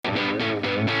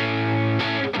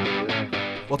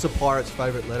What's a pirate's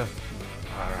favourite letter?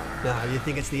 No, you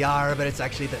think it's the R, but it's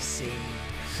actually the C.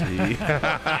 See?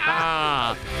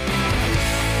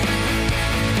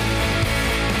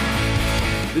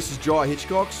 This is Jai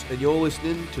Hitchcocks, and you're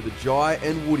listening to the Jai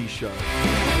and Woody Show.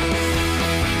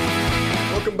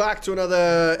 Welcome back to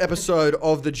another episode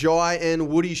of the Jai and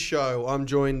Woody Show. I'm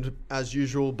joined, as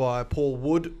usual, by Paul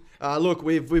Wood. Look,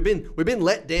 we've been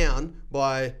let down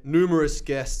by numerous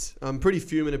guests. I'm pretty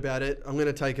fuming about it. I'm going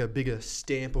to take a bigger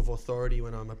stamp of authority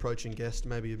when I'm approaching guests.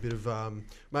 Maybe a bit of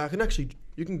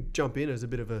you can jump in as a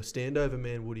bit of a standover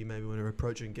man, Woody. Maybe when we're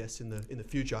approaching guests in the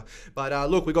future.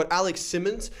 But look, we got Alex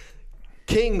Simmons,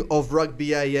 king of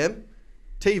Rugby AM,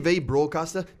 TV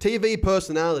broadcaster, TV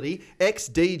personality,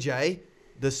 ex-DJ,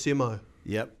 the Simo.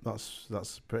 Yep,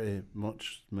 that's pretty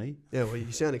much me. Yeah, well,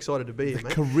 you sound excited to be here,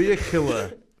 mate. Career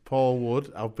killer, Paul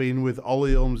Wood. I've been with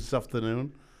Ollie Holmes this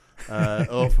afternoon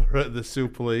over at the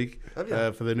Super League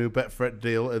for the new Betfred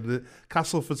deal. And the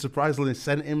Castleford surprisingly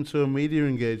sent him to a media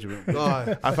engagement, which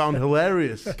I found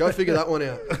hilarious. Go figure that one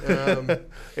out.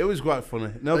 It was quite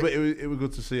funny. No, but it was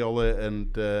good to see Ollie.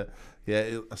 And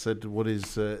I said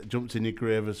Woody's jumped in your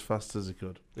grave as fast as he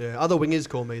could. Yeah, other wingers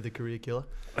call me the career killer,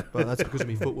 but that's because of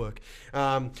my footwork.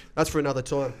 That's for another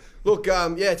time. Look,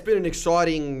 it's been an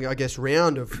exciting, I guess,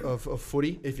 round of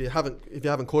footy. If you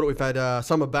haven't caught it, we've had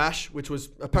Summer Bash, which was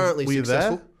apparently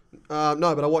successful.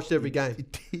 No, but I watched every game.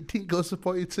 He didn't go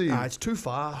support your team. It's too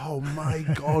far. Oh my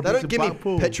God! They don't give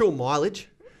me petrol mileage.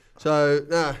 So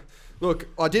look,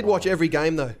 I did watch every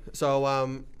game though.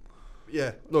 So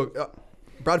look,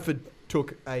 Bradford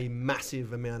took a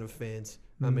massive amount of fans.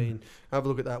 I mean, have a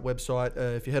look at that website.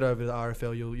 If you head over to the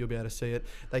RFL, you'll be able to see it.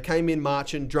 They came in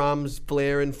marching, drums,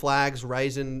 flaring, flags,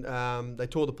 raising. They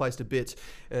tore the place to bits.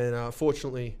 And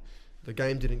fortunately, the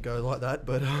game didn't go like that.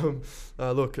 But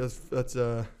look, that's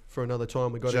for another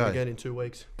time. We got it again in 2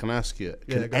 weeks. Can I ask you,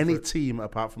 can any team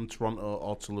apart from Toronto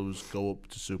or Toulouse go up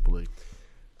to Super League?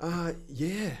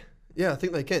 Yeah, I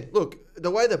think they can. Look,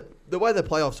 the way the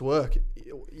playoffs work,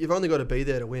 you've only got to be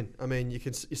there to win. I mean,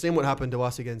 you've seen what happened to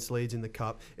us against Leeds in the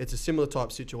Cup. It's a similar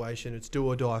type situation. It's do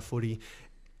or die footy.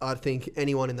 I think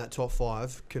anyone in that top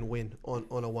five can win on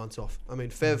a once-off. I mean,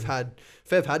 Fev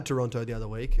had Toronto the other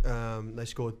week. They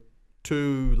scored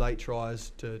 2 late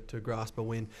tries to grasp a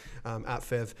win at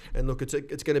Fev. And look,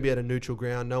 it's going to be at a neutral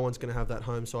ground. No one's going to have that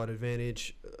home side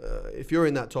advantage. If you're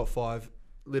in that top five,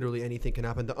 literally anything can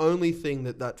happen. The only thing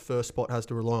that first spot has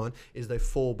to rely on is they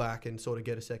fall back and sort of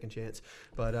get a second chance.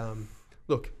 But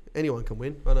look, anyone can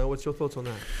win. I know. What's your thoughts on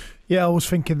that? Yeah, I was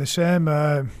thinking the same.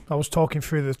 I was talking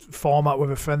through the format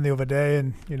with a friend the other day,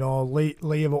 and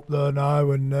Lee are up there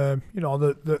now, and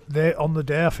they on the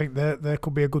day I think they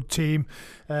could be a good team.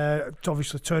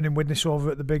 Obviously turning witness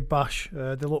over at the Big Bash,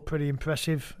 they look pretty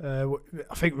impressive.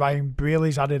 I think Ryan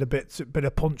Brealey's added a bit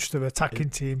of punch to the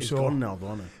attacking team. He's gone now, though,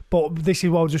 hasn't he? But this is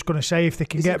what I was just going to say. If they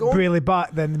can get Brealey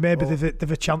back, then maybe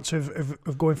they've a chance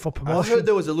of going for promotion. I heard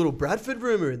there was a little Bradford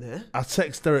rumour in there. I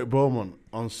texted Derek Bowman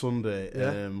on Sunday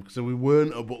because we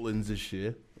weren't at Butlins this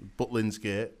year. Butlins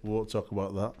Gate, we won't talk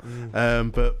about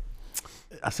that. But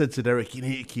I said to Derek, you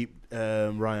need to keep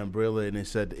Ryan Brealey, and he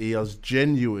said he has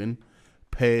genuine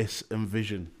pace and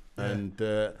vision. Yeah.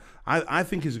 And I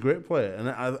think he's a great player. And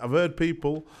I've heard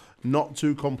people not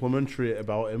too complimentary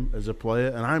about him as a player,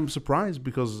 and I'm surprised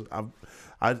because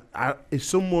if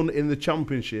someone in the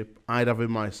Championship, I'd have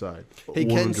in my side. He 100%.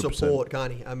 Can support,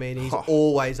 can't he? I mean, he's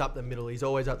always up the middle. He's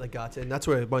always up the guts, and that's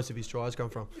where most of his tries come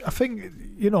from. I think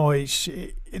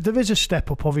there is a step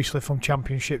up, obviously, from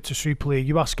Championship to Super League.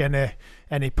 You ask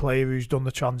any player who's done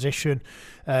the transition,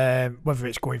 whether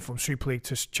it's going from Super League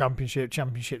to Championship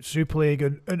to Super League,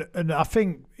 and I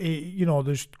think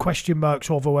there's question marks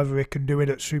over whether he can do it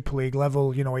at Super League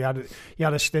level. He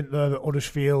had a stint there at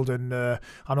Huddersfield, and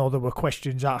I know there were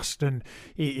questions asked, and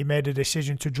he made a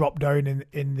decision to drop down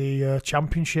in the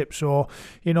Championship. So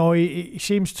he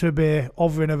seems to be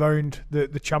hovering around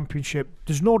the Championship.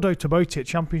 There's no doubt about it.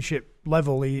 Championship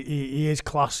level, he is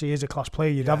class. He is a class player.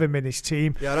 You'd have him in his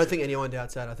team. Yeah, I don't think anyone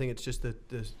doubts that. I think it's just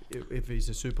if he's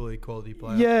a Super League quality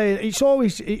player. Yeah,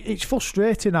 it's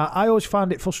frustrating. I always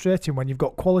find it frustrating when you've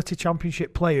got quality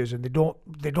Championship players and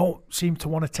they don't seem to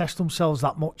want to test themselves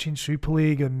that much in Super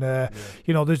League. And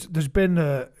there's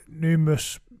been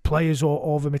numerous players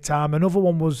over my time. Another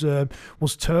one was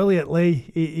Turley at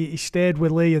Lee. He stayed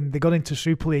with Lee and they got into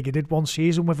Super League. He did one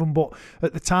season with them, but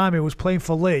at the time he was playing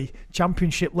for Lee,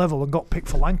 Championship level, and got picked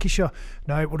for Lancashire.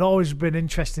 Now it would always have been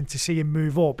interesting to see him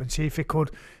move up and see if he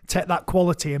could take that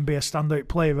quality and be a standout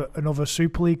player at another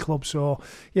Super League club. So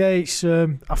yeah, it's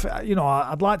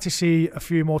I'd like to see a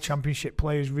few more Championship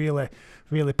players really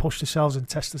push themselves and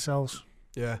test themselves.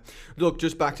 Yeah. Look,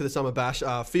 just back to the Summer Bash.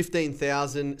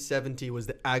 15,070 was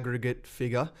the aggregate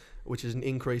figure, which is an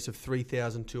increase of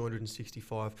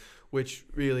 3,265, which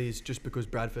really is just because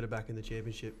Bradford are back in the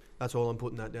championship. That's all I'm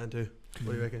putting that down to.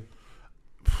 What do you reckon?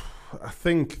 I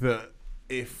think that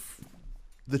if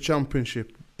the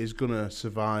championship is going to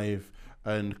survive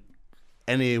and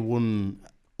anyone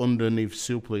underneath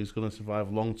Super League is going to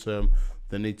survive long term,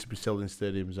 they need to be selling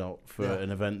stadiums out for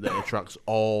an event that attracts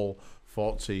all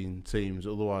 14 teams.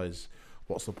 Otherwise,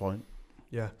 what's the point?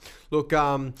 Yeah. Look,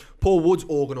 Paul Wood's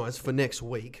organised for next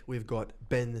week. We've got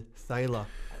Ben Thaler.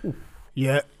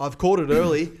 Yeah. I've called it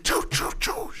early.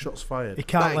 Shots fired. He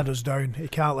can't let us down. He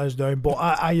can't let us down. But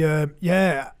I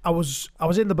was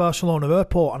in the Barcelona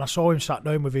airport and I saw him sat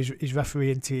down with his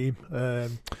refereeing team,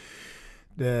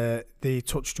 the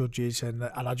touch judges, and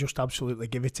I just absolutely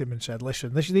give it to him and said,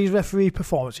 listen, these referee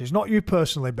performances, not you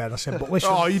personally, Ben. I said, but listen.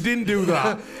 Oh, you didn't do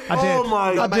that. I did. Oh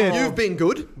my I God. did. You've been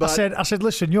good. But I said,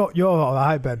 listen, you're all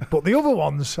right, Ben. But the other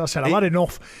ones, I said, I've had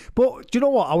enough. But do you know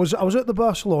what? I was at the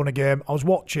Barcelona game. I was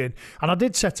watching, and I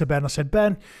did say to Ben, I said,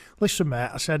 Ben, listen, mate.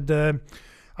 I said,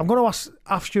 I'm going to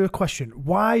ask you a question.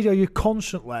 Why are you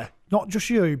constantly, not just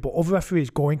you, but other referees,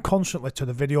 going constantly to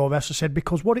the video refs? I said,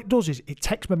 because what it does is it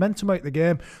takes momentum out of the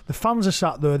game. The fans are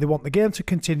sat there, they want the game to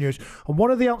continue. And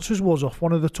one of the answers was off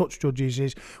one of the touch judges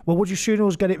is, well, would you sooner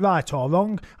us get it right or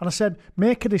wrong? And I said,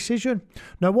 make a decision.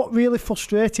 Now, what really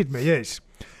frustrated me is,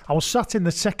 I was sat in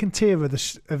the second tier of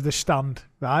the stand,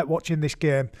 right, watching this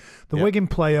game. The Wigan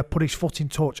player put his foot in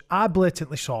touch. I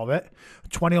blatantly saw it.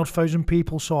 20,000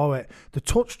 people saw it. The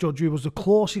touch judge, who was the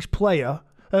closest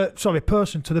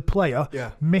person to the player,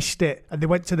 missed it, and they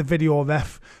went to the video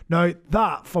ref. Now,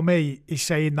 that, for me, is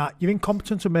saying that you're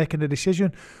incompetent in making a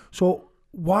decision. So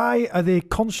why are they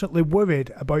constantly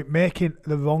worried about making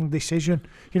the wrong decision?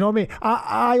 You know what I mean?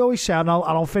 I always say, and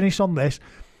I'll finish on this,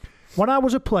 when I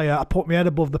was a player, I put my head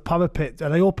above the parapet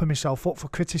and I opened myself up for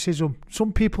criticism.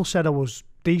 Some people said I was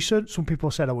decent. Some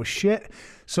people said I was shit.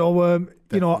 So,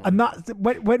 you know, and that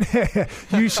when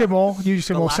you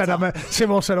Simo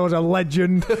said I was a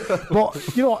legend.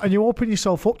 But, you know, and you open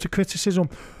yourself up to criticism.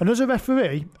 And as a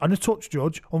referee and a touch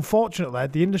judge, unfortunately,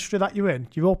 the industry that you're in,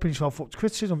 you open yourself up to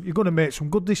criticism. You're going to make some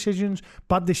good decisions,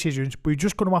 bad decisions, but you're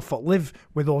just going to have to live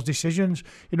with those decisions.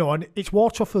 You know, and it's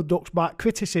water off the duck's back.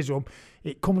 Criticism,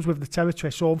 it comes with the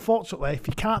territory. So, unfortunately, if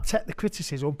you can't take the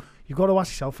criticism, you've got to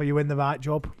ask yourself, are you in the right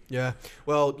job? Yeah.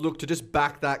 Well, look, to just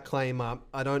back that claim up,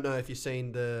 I don't know if you've seen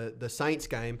the Saints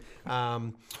game.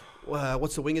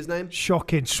 What's the winger's name?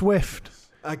 Shocking. Swift.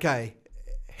 Okay.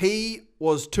 He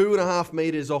was 2.5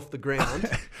 meters off the ground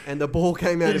and the ball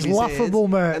came out of his hands. It's laughable,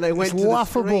 mate. And they went to the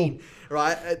screen.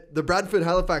 Right? At the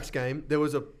Bradford-Halifax game, there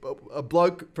was a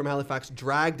bloke from Halifax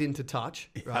dragged into touch.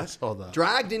 Right? I saw that.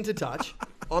 Dragged into touch.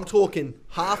 I'm talking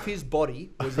half his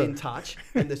body was in touch,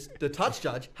 and the touch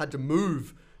judge had to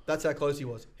move. That's how close he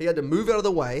was. He had to move out of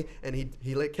the way, and he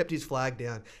kept his flag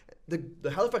down.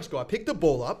 The Halifax guy picked the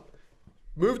ball up,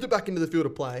 moved it back into the field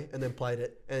of play, and then played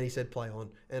it. And he said, "Play on."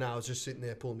 And I was just sitting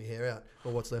there pulling my hair out,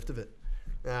 or what's left of it.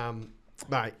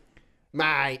 Mate.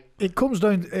 It comes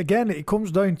down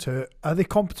to, are they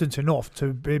competent enough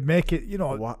to make it? You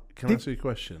know. Can I ask you a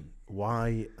question?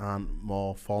 Why aren't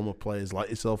more former players like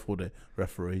yourself, Woody,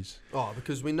 referees? Oh,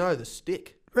 because we know the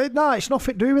stick. No, it's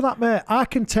nothing to do with that, mate. I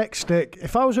can take stick.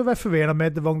 If I was a referee and I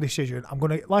made the wrong decision, I'm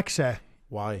going to, like I say,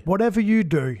 why? Whatever you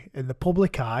do in the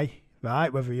public eye,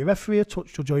 right, whether you're a referee, a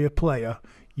touch judge or you're a player,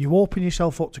 you open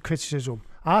yourself up to criticism.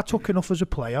 I took enough as a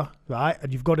player, right,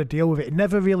 and you've got to deal with it. It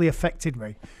never really affected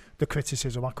me, the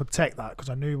criticism. I could take that because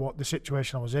I knew what the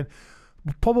situation I was in.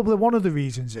 Probably one of the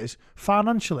reasons is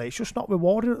financially, it's just not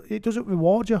rewarded. It doesn't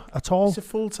reward you at all. It's a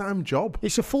full-time job.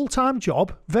 It's a full-time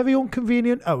job, very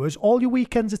inconvenient hours. All your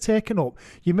weekends are taken up.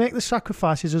 You make the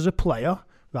sacrifices as a player,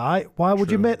 right? Why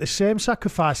would you make the same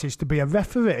sacrifices to be a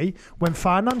referee when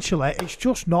financially it's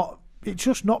just not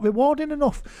rewarding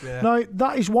enough? Yeah. Now,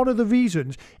 that is one of the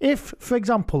reasons. If, for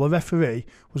example, a referee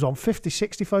was on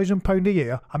 £50,000-60,000 a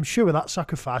year, I'm sure that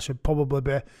sacrifice would probably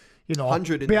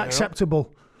be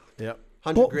acceptable. Yeah.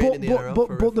 100 grand in the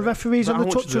NRL. But the referees and the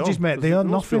touch judges, mate, they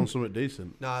earn nothing. Something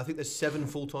decent. No, I think there's 7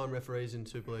 full-time referees in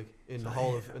Super League in the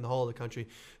whole of the country.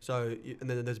 So, and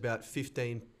then there's about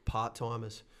 15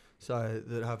 part-timers, so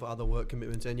that have other work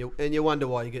commitments, and you wonder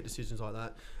why you get decisions like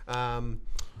that.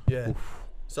 Yeah. Oof.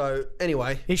 So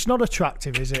anyway, it's not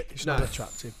attractive, is it? It's not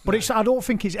attractive. But I don't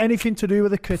think it's anything to do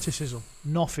with the criticism.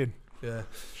 Nothing. Yeah.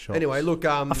 Shots. Anyway, look.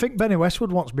 I think Benny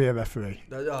Westwood wants to be a referee.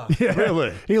 Yeah.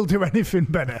 Really? He'll do anything,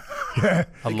 Benny. Yeah.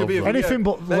 I It love could be a that. video- Anything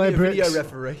but maybe a labour video ex-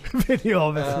 referee.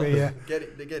 Video referee, yeah.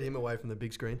 Get him away from the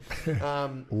big screen.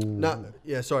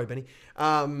 Sorry, Benny.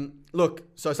 Look,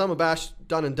 so Summer Bash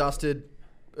done and dusted.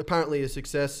 Apparently a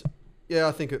success. Yeah,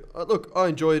 I think. I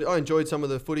enjoyed some of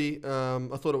the footy.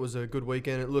 I thought it was a good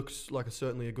weekend. It looks like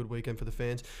certainly a good weekend for the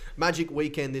fans. Magic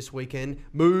weekend this weekend.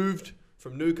 Moved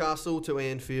from Newcastle to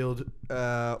Anfield.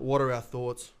 What are our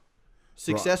thoughts?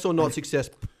 Success or not success?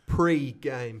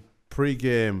 Pre-game.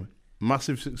 Pre-game,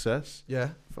 massive success. Yeah.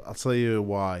 I'll tell you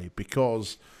why.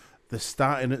 Because they're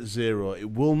starting at 0.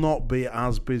 It will not be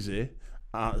as busy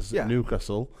as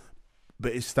Newcastle,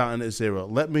 but it's starting at 0.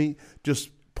 Let me just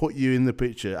put you in the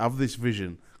picture. Have this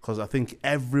vision, because I think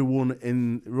everyone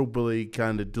in rugby league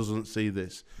kind of doesn't see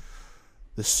this.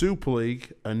 The Super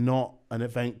League are not an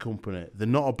event company. They're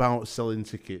not about selling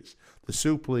tickets. The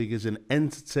Super League is an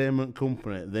entertainment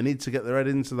company. They need to get their head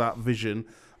into that vision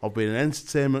of being an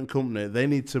entertainment company. They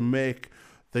need to make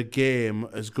the game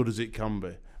as good as it can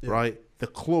be, right? The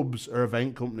clubs are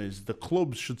event companies. The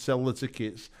clubs should sell the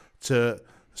tickets to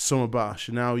Summer Bash.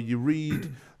 Now, you read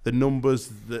the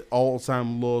numbers, the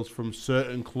all-time lows from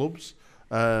certain clubs,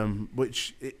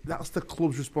 that's the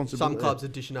club's responsibility. Some clubs are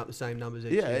dishing up the same numbers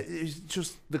each Yeah, year. it's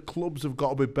just the clubs have got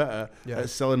to be better at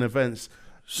selling events.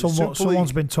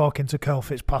 Someone's been talking to Carl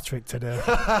Fitzpatrick today.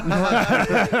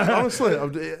 Honestly,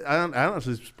 I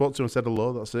actually spoke to him and said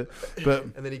hello, that's it. But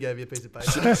And then he gave you a piece of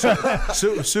paper.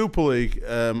 Super League,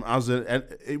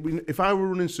 if I were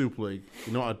running Super League,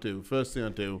 you know what I'd do? First thing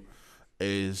I'd do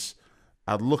is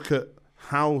I'd look at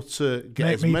how to get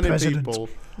Make as me many president. people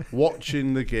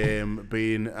watching the game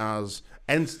being as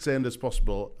entertained as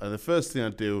possible. And the first thing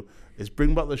I'd do is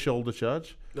bring back the shoulder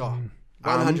charge. Oh,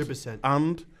 100%.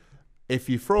 And if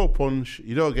you throw a punch,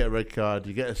 you don't get a red card,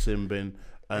 you get a sin bin.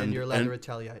 And you're allowed to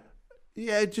retaliate.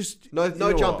 Yeah, just... No you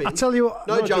know jumping. I tell you what,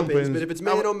 No jump-ins, but if it's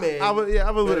man on man, have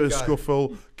a little go.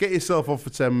 scuffle, get yourself off for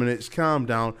 10 minutes, calm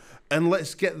down, and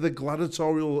let's get the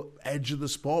gladiatorial edge of the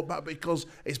sport back, because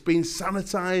it's been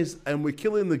sanitised and we're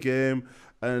killing the game,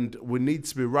 and we need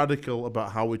to be radical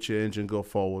about how we change and go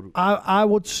forward. I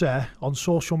would say on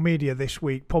social media this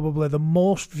week, probably the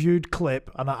most viewed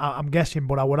clip, and I'm guessing,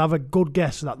 but I would have a good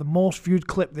guess that the most viewed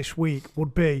clip this week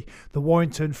would be the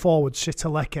Warrington forward,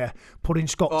 Sitaleka, putting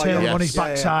Scott Taylor on his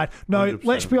backside. Now, 100%.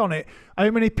 let's be honest,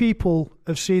 how many people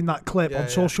have seen that clip on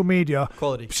social media,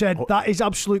 Quality. said that is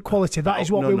absolute quality, that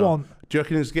is what we want? Do you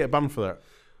reckon he's get banned for that?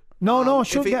 No,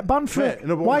 shouldn't get banned for it.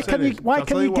 No, but Why what I'm can saying you is- why I'll can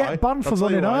tell you why. get banned for I'll tell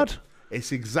you running why. hard?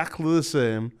 It's exactly the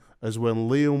same as when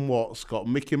Liam Watts got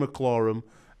Mickey McLaurin.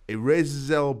 He raises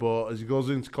his elbow as he goes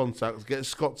into contact, gets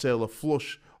Scott Taylor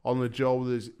flush on the jaw with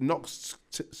his knocks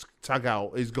tag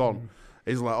out. He's gone.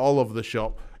 He's like all over the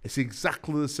shop. It's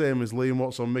exactly the same as Liam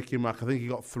Watts on Mickey Mack. I think he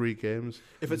got 3 games.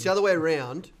 if it's the other way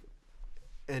around,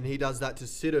 and he does that to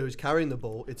Sitter, who's carrying the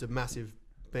ball, it's a massive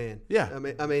ban. Yeah.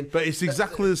 I mean, But it's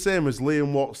exactly the same as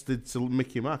Liam Watts did to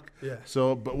Mickey Mack. Yeah.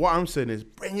 So, but what I'm saying is,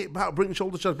 bring it back, bring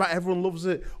shoulder charge back. Everyone loves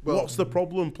it. What's the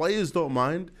problem? Players don't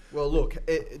mind. well, look,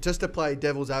 just to play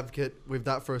devil's advocate with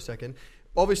that for a second,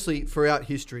 obviously throughout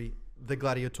history, the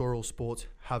gladiatorial sports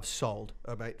have sold,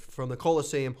 mate, from the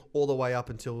Colosseum all the way up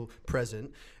until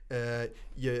present.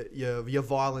 Your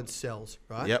violence sells,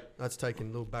 right? Yep. That's taking a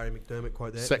little Barry McDermott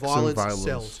quote there. Sex and violence.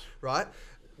 sells, right?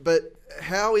 But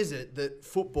how is it that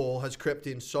football has crept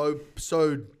in so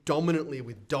dominantly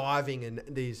with diving and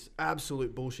these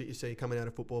absolute bullshit you see coming out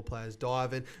of football players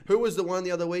diving? Who was the one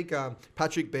the other week?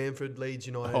 Patrick Bamford, Leeds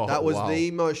United. Oh, that was wow.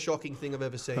 the most shocking thing I've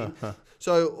ever seen.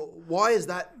 So why is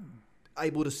that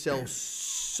able to sell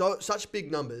such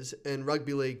big numbers and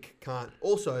rugby league can't?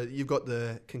 Also, you've got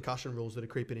the concussion rules that are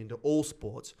creeping into all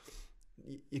sports.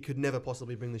 You could never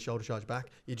possibly bring the shoulder charge back.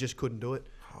 You just couldn't do it.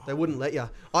 They wouldn't let you.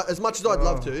 As much as I'd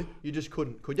love to, you just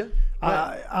couldn't. Could you?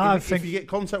 I if think you get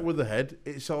contact with the head,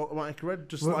 it's automatic red,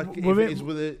 just We're- like if we're it in- is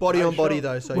with a Body on body, shot.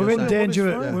 though. So we're you're in saying. danger.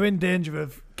 Yeah. We're in danger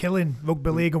of killing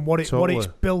rugby league and what it's Totally.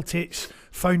 built its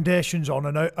foundations on,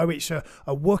 and how it's a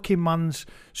working man's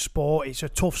sport. It's a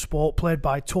tough sport played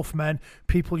by tough men.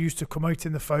 People used to come out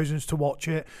in the thousands to watch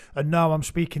it, and now I'm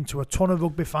speaking to a ton of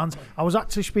rugby fans. I was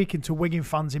actually speaking to Wigan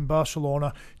fans in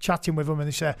Barcelona, chatting with them, and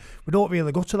they say we don't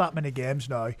really go to that many games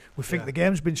now. We think the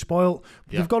game's been spoilt.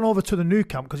 Yeah. They've gone over to the new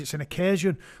camp because it's an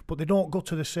occasion, but they don't go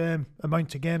to the same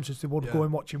amount of games as they would Yeah.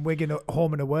 going watching Wigan at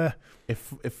home and away.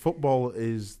 If football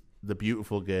is the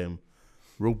beautiful game,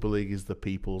 rugby league is the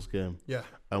people's game. Yeah.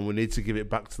 And we need to give it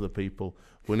back to the people.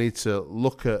 We need to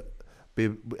look at,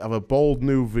 have a bold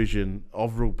new vision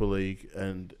of rugby league.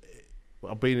 And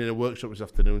I've been in a workshop this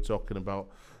afternoon talking about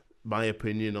my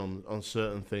opinion on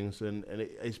certain things, and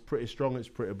it's pretty strong, it's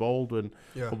pretty bold, and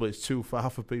probably it's too far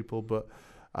for people. But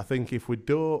I think if we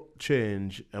don't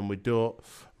change and we don't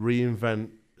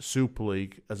reinvent Super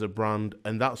League as a brand,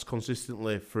 and that's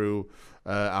consistently through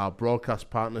our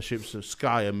broadcast partnerships of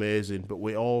Sky, amazing, but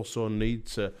we also need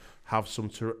to have some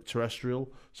terrestrial.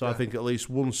 So I think at least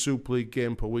one Super League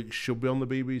game per week should be on the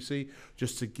BBC,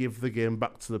 just to give the game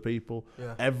back to the people.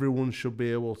 Everyone should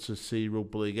be able to see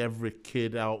Rugby League. Every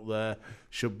kid out there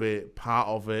should be part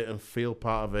of it and feel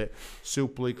part of it.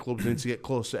 Super League clubs need to get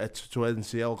closer to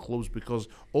NCL clubs, because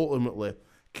ultimately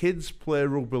kids play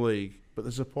Rugby League, but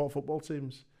they support football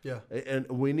teams. And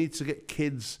we need to get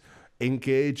kids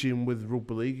engaging with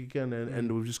Rugby League again,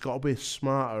 and we've just got to be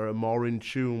smarter and more in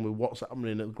tune with what's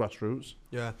happening at the grassroots.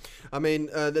 I mean,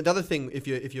 the other thing, if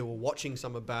you were watching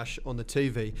Summer Bash on the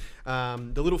TV,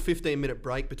 the little 15-minute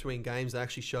break between games, they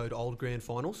actually showed old grand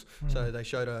finals. So they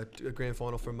showed a grand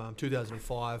final from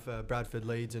 2005, Bradford,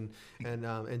 Leeds, and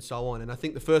so on. And I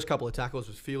think the first couple of tackles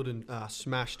was Fielden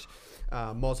smashed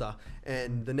Mozza,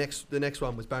 and the next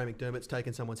one was Barry McDermott's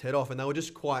taken someone's head off, and they were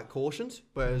just quiet cautions.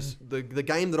 Whereas the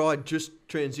game that I just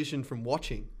transitioned from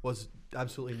watching was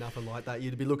absolutely nothing like that.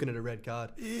 You'd be looking at a red card.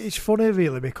 It's funny,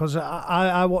 really, because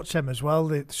I watch them as well,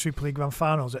 the Super League Grand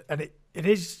Finals, and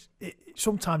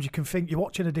sometimes you can think you're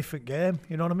watching a different game.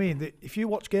 You know what I mean? If you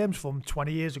watch games from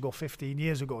 20 years ago, 15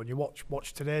 years ago, and you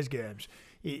watch today's games,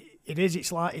 it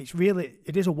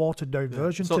is a watered down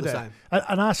version it's not today. The same.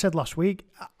 And I said last week,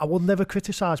 I will never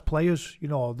criticise players. You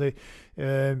know, the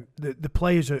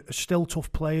players are still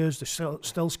tough players, they're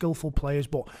still skillful players,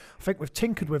 but I think we've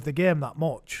tinkered with the game that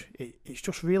much. It's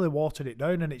just really watered it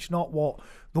down, and it's not what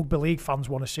rugby league fans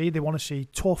want to see. They want to see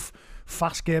tough,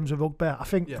 fast games of rugby. I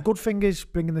think the good thing is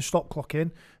bringing the stop clock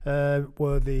in,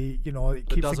 where it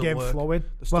keeps the game flowing.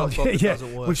 The stop clock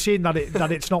doesn't work. We've seen that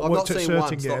it's not worked at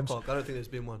certain games. Stop clock. I don't think there's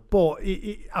been one. But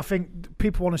I think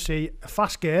people want to see a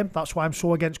fast game. That's why I'm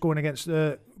so against going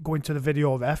to the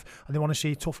video ref, and they want to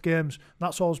see tough games.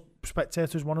 That's all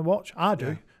spectators want to watch. I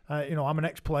do. I'm an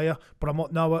ex-player, but I'm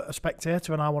now a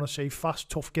spectator, and I want to see fast,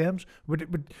 tough games.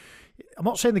 I'm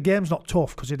not saying the game's not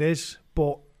tough, because it is,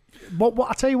 but what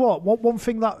I tell you what, one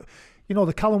thing that,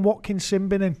 the Callum Watkins sin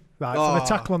binning, right, from a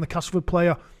tackle on the Castleford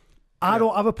player, I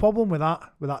don't have a problem with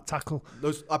that tackle.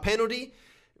 There's a penalty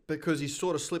because he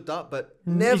sort of slipped up, but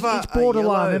never it's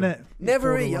borderline, isn't it?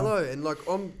 Never a yellow. And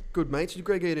I'm good mates with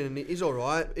Greg Eden, and he's all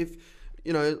right. If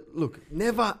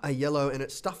never a yellow, and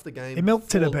it stuffed the game. He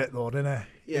milked it a bit though, didn't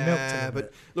he? Yeah,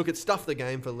 but look, it stuffed the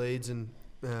game for Leeds and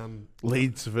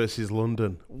Leeds versus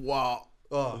London. Wow.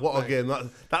 What a game!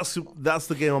 That's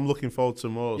the game I'm looking forward to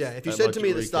most. Yeah, if you said to me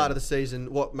at the start of the season,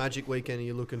 what Magic Weekend are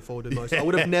you looking forward to most? I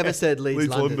would have never said Leeds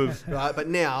London. Right? But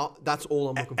now, that's all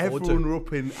I'm looking forward to. Everyone were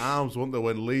up in arms, weren't they,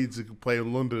 when Leeds are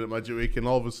playing London at Magic Weekend.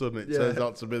 All of a sudden, it turns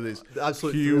out to be this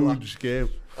huge game.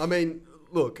 I mean,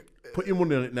 look. Put your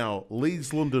money on it now.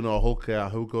 Leeds, London, or Hull KR,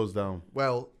 who goes down?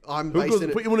 Well, put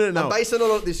your money on it now. I'm basing it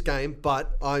on this game,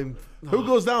 but who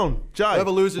goes down? Jai.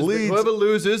 Whoever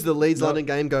loses the Leeds London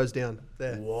game goes down.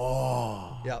 There.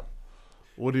 Whoa. Yep.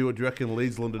 What do you reckon?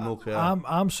 Leeds, London, Hull KR?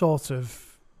 I'm sort of.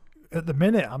 At the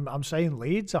minute, I'm saying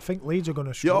Leeds. I think Leeds are going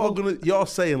to struggle. You're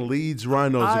saying Leeds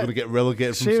Rhinos are going to get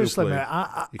relegated from seriously, Super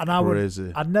League?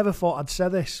 Mate. I never thought I'd say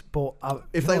this, but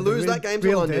if they lose that game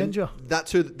to London, danger.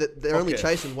 They're only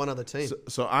chasing one other team.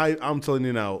 So I'm telling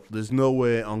you now, there's no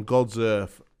way on God's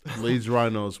earth Leeds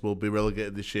Rhinos will be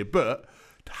relegated this year. But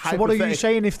so what are you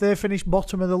saying if they finish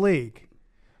bottom of the league?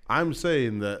 I'm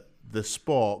saying that the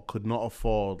sport could not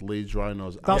afford Leeds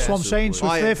Rhinos. That's what I'm saying. So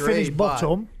if they finish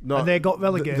bottom and they got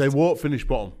relegated, they won't finish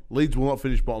bottom. Leeds will not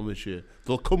finish bottom this year.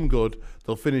 They'll come good.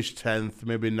 They'll finish 10th,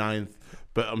 maybe 9th.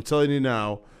 But I'm telling you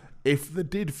now, if they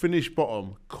did finish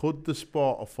bottom, could the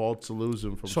sport afford to lose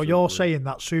them from So Super you're League? saying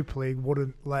that Super League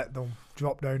wouldn't let them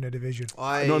drop down a division?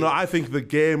 No, I think the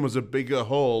game was a bigger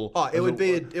hole. It would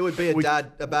be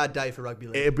a bad day for rugby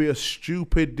league. It'd be a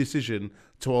stupid decision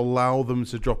to allow them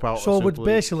to drop out. So we're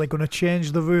basically going to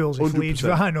change the rules if 100%. Leeds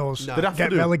Rhinos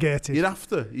get relegated. You'd have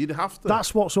to.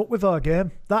 That's what's up with our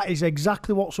game. That is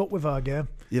exactly what's up with our game.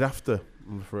 You'd have to,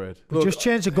 I'm afraid. We just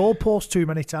changed the goalpost too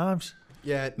many times.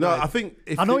 Yeah, no, I think...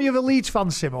 I know you're a Leeds fan,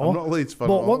 Simo. I'm not a Leeds fan.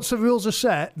 But once the rules are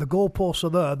set, the goalposts are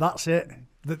there, that's it.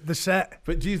 They're set.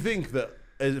 But do you think that,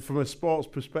 from a sports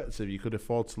perspective, you could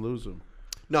afford to lose them?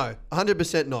 No,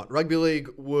 100% not. Rugby league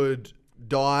would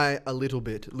die a little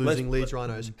bit losing Leeds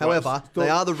Rhinos. However, they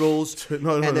are the rules, and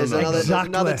there's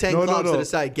another 10 clubs that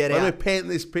say get out. Let me paint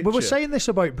this picture. We were saying this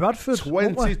about Bradford.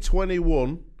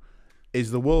 2021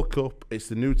 is the World Cup. It's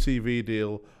the new TV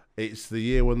deal. It's the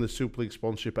year when the Super League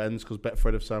sponsorship ends because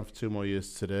Betfred have signed for 2 more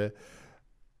years today.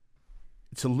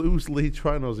 to lose Leeds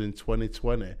finals in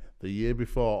 2020, the year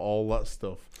before all that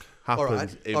stuff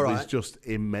happened, it was just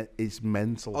it's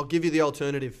mental. I'll give you the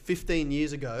alternative. 15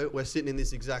 years ago, we're sitting in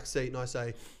this exact seat and I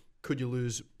say, could you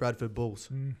lose Bradford Bulls?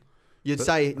 You'd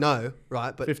say no,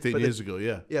 right? But 15 years ago,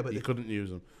 yeah, but you couldn't use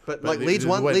them. But like Leeds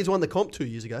won the comp 2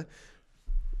 years ago.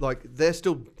 Like, they're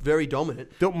still very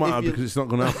dominant. Don't matter because it's not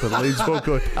going to happen. Leeds won't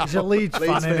go. He's a Leeds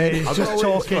fan, and he's just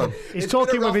talking. He's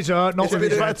talking with his heart, not with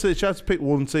his head. If I had to pick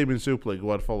one team in Super League, who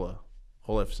I'd follow,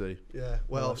 Hull FC. Yeah,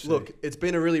 well, look, it's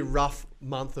been a really rough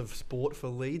month of sport for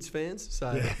Leeds fans, so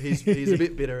he's a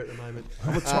bit bitter at the moment.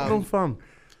 I'm a Tottenham fan.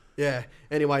 Yeah.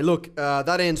 Anyway, look,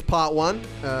 that ends part one.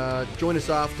 Join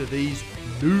us after these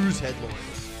news headlines.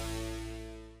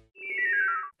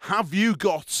 Have you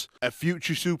got a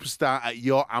future superstar at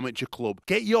your amateur club?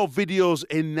 Get your videos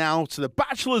in now to the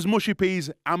Bachelor's Mushy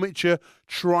Peas Amateur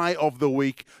Try of the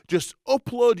Week. Just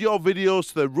upload your videos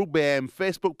to the Rugby AM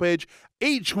Facebook page.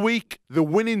 Each week, the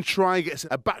winning try gets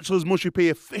a Bachelor's Mushy Pea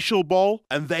official ball,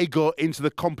 and they go into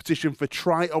the competition for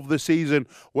Try of the Season,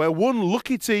 where one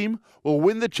lucky team will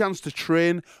win the chance to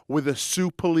train with a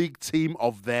Super League team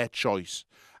of their choice.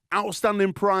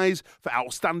 Outstanding prize for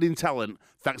outstanding talent,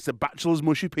 thanks to Bachelor's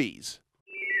Mushy Peas.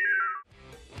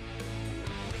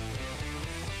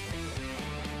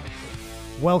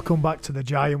 Welcome back to the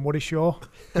Giant Woody Show.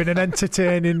 Been an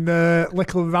entertaining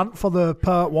little rant for the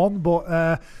part one,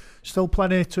 but still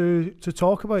plenty to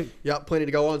talk about. Yeah, plenty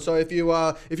to go on. So if you're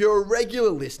a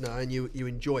regular listener and you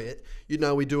enjoy it, you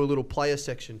know we do a little player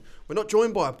section. We're not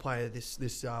joined by a player this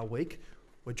week.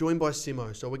 We're joined by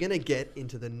Simo, so we're going to get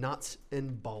into the nuts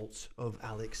and bolts of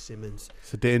Alex Simmons.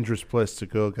 It's a dangerous place to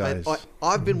go, guys.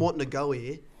 I've been wanting to go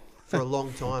here for a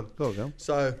long time. Go.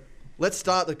 So let's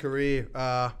start the career.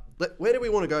 Where do we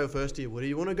want to go first here, Woody? Do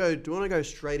you want to go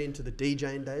straight into the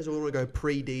DJing days, or do you want to go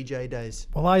pre-DJ days?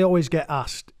 Well, I always get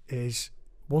asked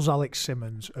was Alex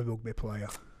Simmons a rugby player?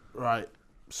 Right.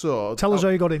 So tell us how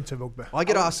you got into rugby. I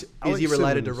get asked, is he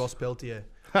related Simmons. to Ross Peltier?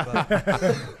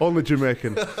 Only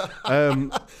Jamaican.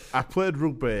 I played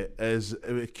rugby as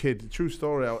a kid. True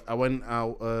story. I went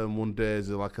out one day as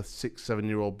like a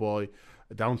 6-7-year-old boy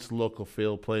down to the local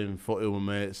field playing footy with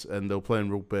mates, and they were playing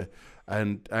rugby,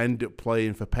 and I ended up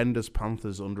playing for Penders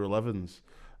Panthers under 11s,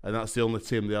 and that's the only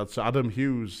team they had. So Adam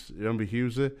Hughes, you remember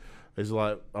Hughesy? He's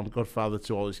like, I'm godfather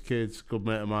to all his kids, good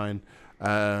mate of mine.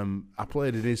 I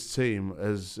played in his team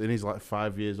and he's like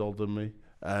 5 years older than me,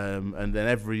 and then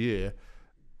every year,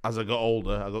 as I got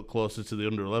older, I got closer to the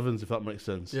under-11s, if that makes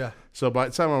sense. Yeah. So by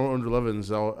the time I went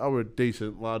under-11s, I was a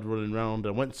decent lad running around.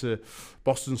 I went to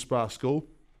Boston Spa School.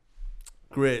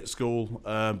 Great school,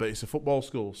 but it's a football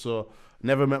school. So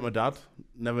never met my dad,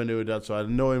 never knew a dad. So I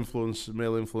had no influence,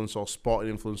 male influence or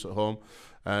sporting influence at home.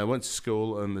 I went to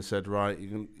school and they said, right,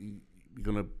 you're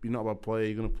not a bad player,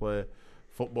 you're going to play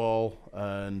football,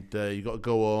 and you got to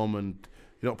go home, and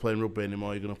you're not playing rugby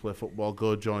anymore, you're going to play football.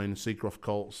 Go join Seacroft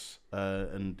Colts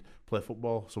and play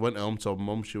football. So I went home, told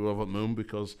mum she was over at Moon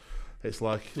because it's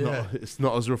like it's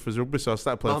not as rough as rugby. So I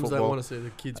started playing football. Mums don't want to see the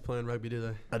kids playing rugby, do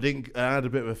they? I had a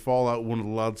bit of a fallout with one of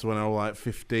the lads when I was like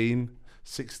 15,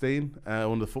 16, one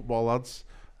of the football lads.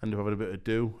 Ended up having a bit of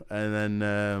do. And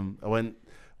then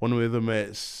one of my other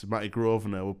mates, Matty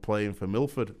Grosvenor, were playing for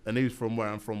Milford. And he was from where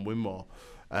I'm from, Winmore.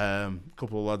 A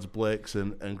couple of lads, Blakes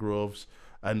and Groves.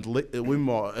 And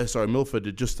Milford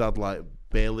had just had like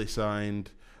Bailey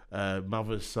signed,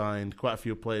 Mathers signed, quite a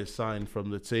few players signed from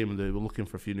the team, and they were looking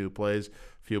for a few new players, a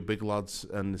few big lads,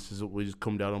 and we just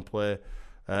come down and play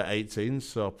 18s.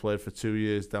 So I played for 2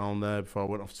 years down there before I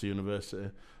went off to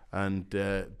university, and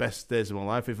best days of my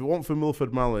life. If it weren't for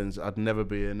Milford Marlins, I'd never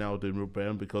be here now doing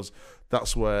rugby, because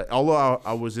that's where, although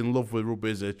I was in love with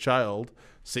rugby as a child,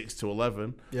 6 to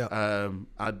 11,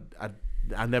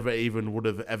 I never even would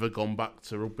have ever gone back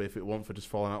to rugby if it weren't for just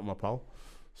falling out with my pal.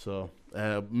 So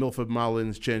Milford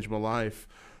Marlins changed my life.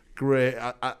 Great.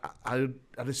 I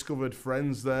discovered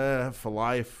friends there for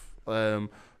life.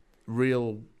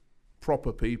 Real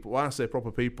proper people. When I say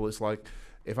proper people, it's like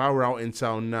if I were out in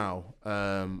town now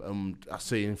and I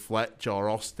seen Fletch or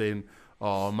Austin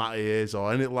or Matty Hayes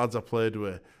or any lads I played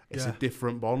with, it's a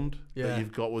different bond that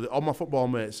you've got with all my football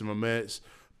mates and my mates.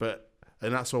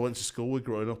 And that's who I went to school with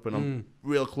growing up, and I'm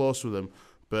real close with them.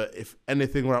 But if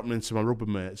anything were happening to my rugby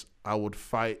mates, I would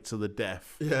fight to the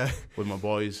death with my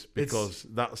boys, because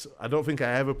I don't think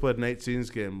I ever played an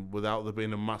 18s game without there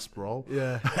being a mass brawl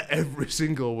every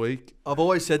single week. I've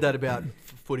always said that about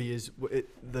footy is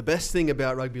the best thing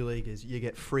about rugby league is you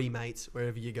get free mates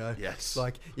wherever you go. Yes.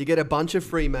 Like you get a bunch of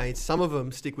free mates. Some of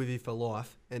them stick with you for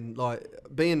life. And like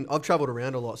I've travelled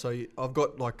around a lot, so I've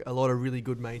got like a lot of really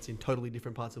good mates in totally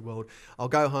different parts of the world. I'll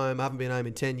go home, I haven't been home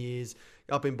in 10 years,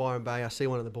 up in Byron Bay, I see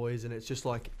one of the boys, and it's just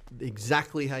like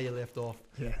exactly how you left off.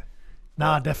 Yeah.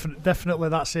 Nah, definitely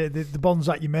that's it. The bonds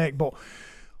that you make, but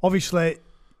obviously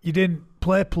you didn't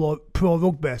play pro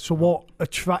rugby. So what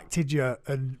attracted you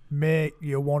and made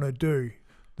you want to do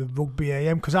the rugby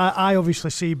AM? Because I obviously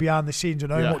see behind the scenes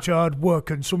and how much hard work,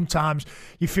 and sometimes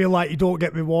you feel like you don't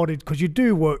get rewarded because you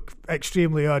do work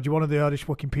extremely hard. You're one of the hardest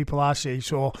working people I see.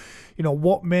 So, you know,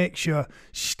 what makes you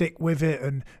stick with it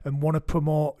and want to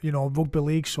promote, you know, rugby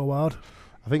league so hard?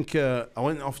 I think I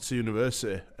went off to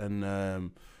university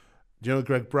and do you know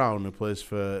Greg Brown, who plays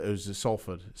for, who's at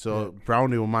Salford? So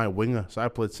Brownie was my winger. So I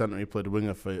played centre, he played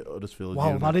winger for Huddersfield.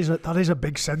 Wow, that is a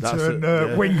big centre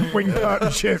and wing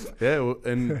partnership. Yeah,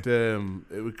 and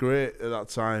it was great at that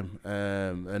time.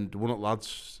 And one of the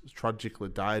lads tragically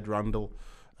died, Randall.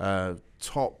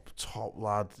 Top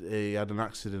lad. He had an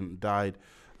accident and died.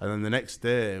 And then the next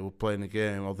day we're playing a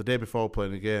game, or the day before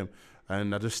playing a game,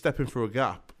 and I just stepping through a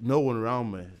gap, no one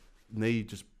around me, knee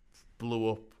just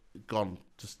blew up, gone.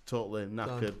 Just totally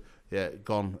knackered. Done. Yeah,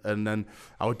 gone. And then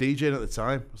I was DJing at the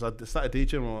time. So I started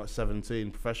DJing when I was like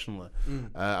 17 professionally.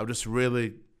 I was just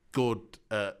really good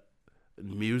at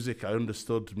music. I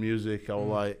understood music. I was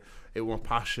like, it was my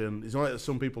passion. It's not like that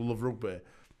some people love rugby.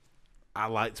 I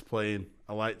liked playing.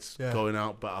 I liked going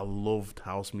out, but I loved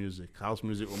house music. House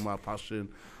music was my passion.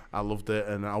 I loved it,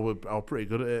 and I was pretty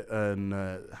good at it. And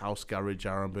house, garage,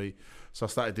 R&B. So I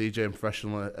started DJing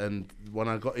professionally. And when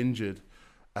I got injured,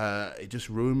 it just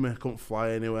ruined me. I couldn't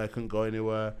fly anywhere, I couldn't go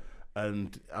anywhere,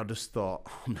 and I just thought,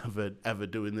 I'm never ever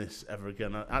doing this ever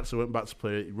again. I actually went back to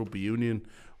play rugby union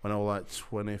when I was like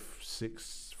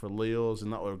 26 for Leos,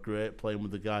 and that was great, playing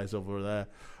with the guys over there.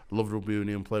 I loved rugby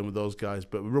union, playing with those guys.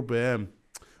 But with rugby AM,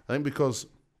 I think because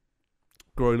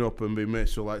growing up and being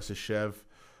mates with like Chev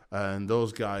and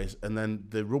those guys, and then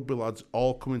the rugby lads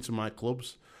all coming to my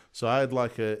clubs, so I had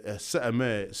like a set of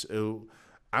mates who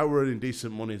I were earning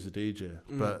decent money as a DJ,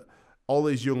 but all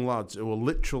these young lads who were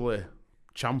literally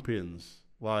champions,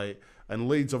 like, and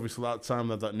Leeds obviously at that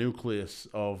time had that nucleus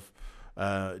of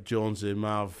Jonesy,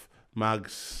 Mav,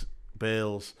 Mags,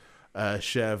 Bales,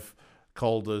 Chev,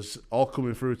 Calders, all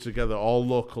coming through together, all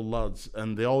local lads,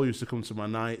 and they all used to come to my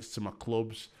nights, to my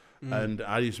clubs, and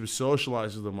I used to be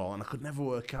socialised with them all, and I could never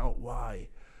work out why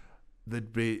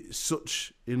there'd be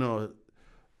such, you know,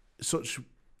 such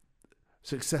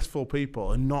successful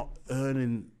people and not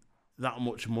earning that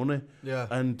much money. Yeah.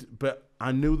 But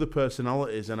I knew the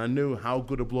personalities and I knew how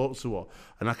good a blokes they were,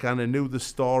 and I kind of knew the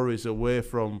stories away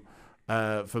from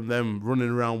them running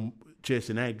around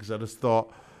chasing eggs. I just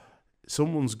thought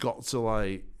someone's got to,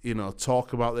 like, you know,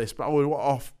 talk about this. But I was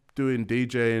off doing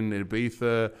DJing in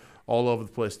Ibiza, all over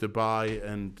the place, Dubai,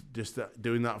 and just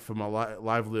doing that for my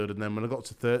livelihood. And then when I got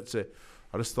to 30,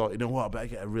 I just thought, you know what, I better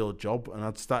get a real job. And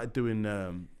I'd started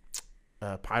doing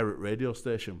pirate radio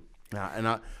station, and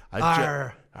I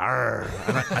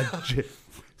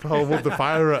love the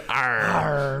pirate,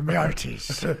 me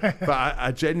artist. But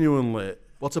I genuinely.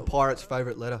 What's a pirate's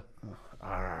favourite letter?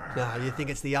 R. No, you think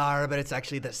it's the R, but it's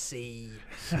actually the C.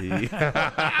 C.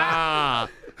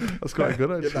 That's quite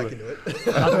good, actually. Get back into it.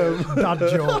 Dad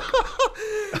joke.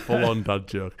 Full on dad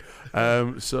joke.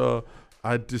 So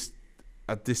I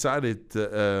decided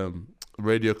that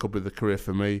radio could be the career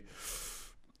for me.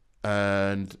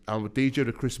 And I was DJing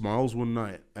to Chris Miles one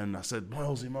night, and I said,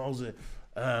 Milesy,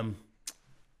 I'm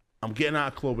getting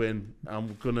out of clubbing.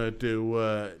 I'm gonna do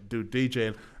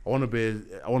DJing. I want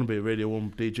to be a Radio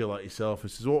 1 DJ like yourself. He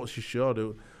says, what's your show?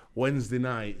 Do Wednesday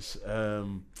nights,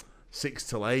 6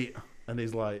 till 8. And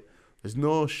he's like, there's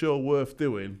no show worth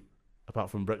doing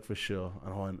apart from breakfast show.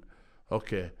 And I went,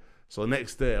 okay. So the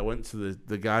next day, I went to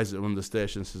the guys that run the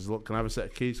station and says, look, can I have a set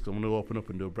of keys? Because I'm going to open up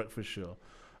and do a breakfast show.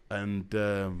 And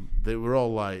they were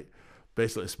all like,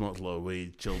 basically smoked a lot of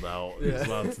weed, chilled out.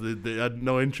 Yeah. They had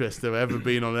no interest of ever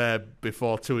being on air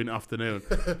before 2 in the afternoon.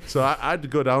 So I had to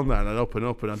go down there and I'd open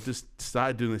up, and I just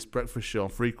started doing this breakfast show on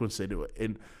Frequency.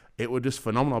 It was just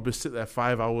phenomenal. I'd just sit there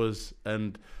 5 hours,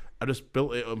 and I just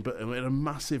built it up, and it had a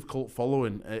massive cult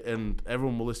following, and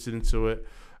everyone was listening to it.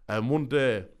 And one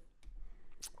day,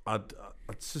 I'd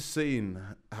just seen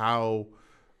how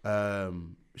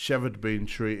Chev had been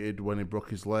treated when he broke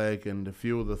his leg, and a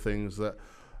few other things that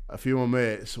a few of my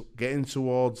mates getting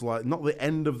towards, like, not the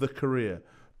end of the career,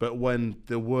 but when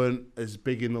they weren't as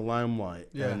big in the limelight.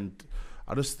 Yeah. And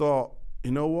I just thought,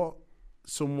 you know what,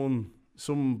 some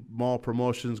more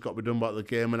promotions got to be done about the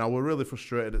game, and I was really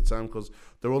frustrated at the time because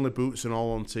they're only boots and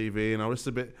all on TV, and I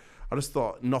just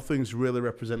thought nothing's really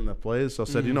representing the players. So I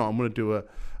said, you know, I'm going to do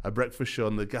a breakfast show,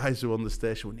 and the guys who were on the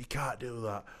station went, you can't do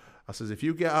that. I says, if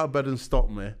you get out of bed and stop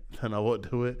me, then I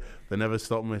won't do it. They never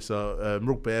stopped me. So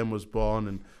Rugby Aim was born,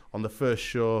 and on the first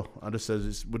show, I just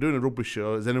says, we're doing a rugby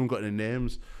show. Has anyone got any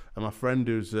names? And my friend,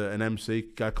 who's an MC, a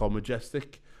guy called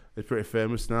Majestic, he's pretty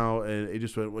famous now, and he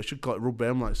just went, we should call it Rugby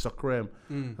Aim, like Soccer Aim.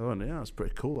 I went, yeah, that's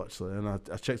pretty cool, actually. And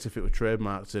I checked if it was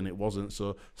trademarked, and it wasn't.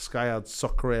 So Sky had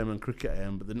Soccer Aim and Cricket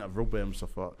Aim, but they didn't have Rugby Aim, so I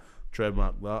thought,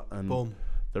 trademark that. And Boom.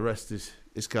 the rest is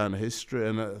kind of history.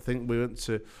 And I think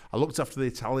I looked after the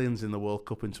Italians in the World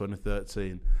Cup in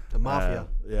 2013. The Mafia.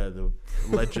 Yeah, the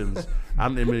legends.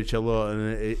 Anthony Minicello,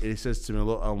 and he says to me,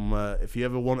 look, if you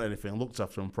ever want anything, I looked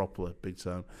after him properly, big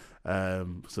time.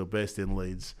 So based in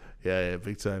Leeds. Yeah,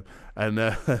 big time. And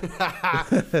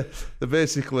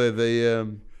basically,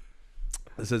 it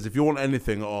says, if you want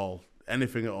anything at all,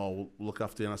 we'll look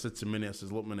after you. And I said to Minnie, I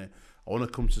says, look, Minnie, I want to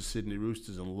come to Sydney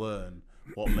Roosters and learn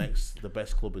what makes the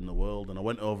best club in the world. And I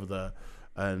went over there,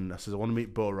 and I said, I want to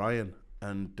meet Bo Ryan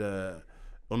and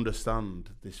understand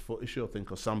this footy show thing,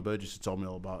 because Sam Burgess had told me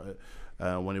all about it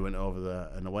when he went over there.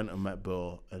 And I went and met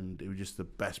Bo, and he was just the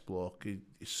best bloke.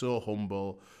 He's so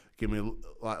humble. Give me,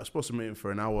 like, I was supposed to meet him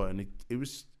for an hour, and he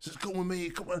was just, come with me,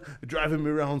 come on, driving me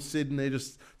around Sydney,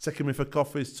 just taking me for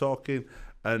coffees, talking.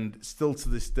 And still to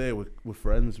this day, we're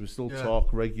friends. We still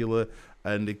talk regular,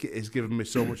 and he's given me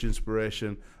so much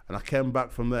inspiration. And I came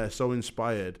back from there so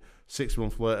inspired. 6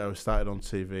 months later, I started on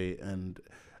TV, and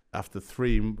after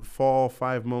 3, 4,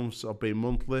 5 months of being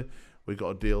monthly, we got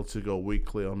a deal to go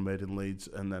weekly on Made in Leeds,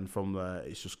 and then from there,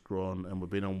 it's just grown, and we've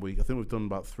been on week. I think we've done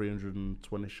about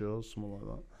 320 shows, something like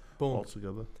that. Boom.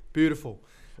 Altogether. Beautiful.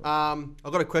 I've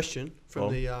got a question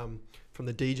from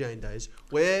the DJing days.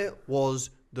 Where was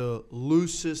the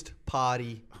loosest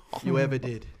party you ever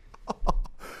did?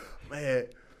 Mate,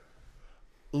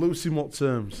 loose in what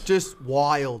terms? Just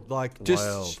wild, like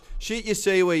just shit you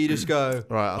see where you just go,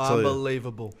 right, I'll tell you.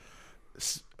 Unbelievable.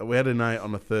 We had a night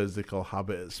on a Thursday called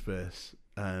Habit at Space,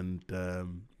 and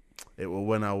it was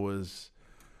when I was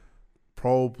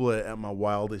probably at my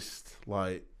wildest,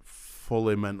 like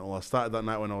fully mental. I started that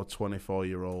night when I was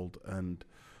 24-year-old, and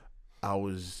I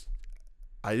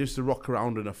used to rock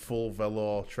around in a full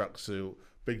velour tracksuit,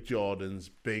 big Jordans,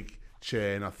 big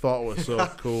chain. I thought it was so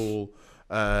cool,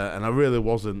 and I really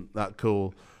wasn't that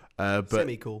cool. But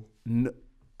semi-cool.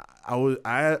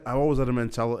 I always had a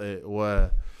mentality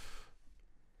where,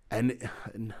 I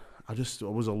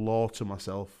was a law to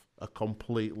myself, a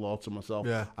complete law to myself.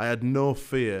 Yeah. I had no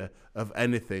fear of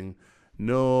anything,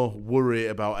 no worry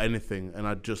about anything, and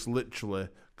I'd just literally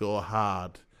go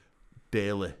hard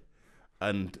daily.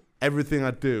 And everything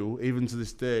I do, even to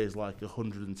this day, is like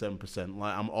 110%.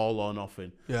 Like, I'm all or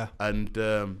nothing. Yeah. And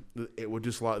it was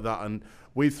just like that. And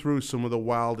we threw some of the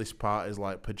wildest parties,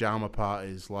 like pajama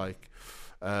parties, like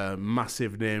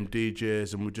massive name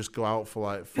DJs, and we'd just go out for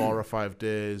like 4 or 5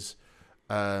 days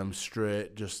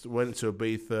straight. Just went to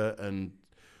Ibiza, and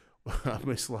I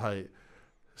missed like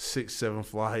 6, 7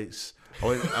 flights.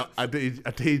 I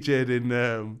DJ'd in,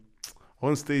 I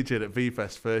once DJ'd at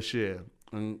V-Fest first year,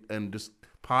 and just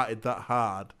partied that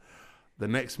hard. The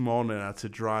next morning I had to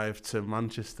drive to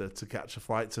Manchester to catch a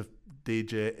flight to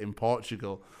DJ in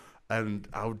Portugal, and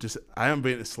I hadn't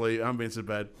been to sleep, I hadn't been to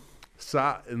bed,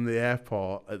 sat in the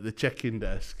airport at the check-in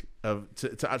desk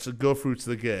to actually go through to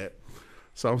the gate.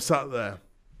 So I'm sat there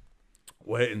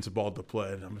waiting to board the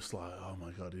plane. I'm just like, oh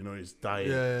my God, he's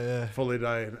dying, fully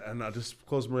dying. And I just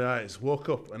closed my eyes, woke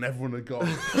up, and everyone had gone.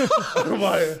 I'm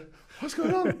like, what's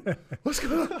going on? What's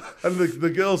going on? And the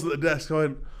girls at the desk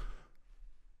went,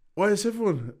 why is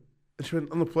everyone? And she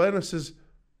went, on the plane. I says,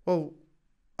 well,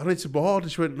 I need to board.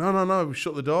 And she went, no, we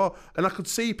shut the door. And I could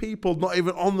see people not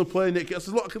even on the plane yet. I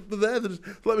said, look, they're there. They just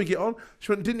let me get on.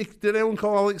 She went, did anyone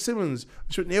call Alex Simmons?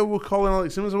 She went, yeah, we were calling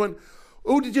Alex Simmons. I went,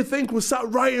 who did you think was sat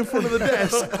right in front of the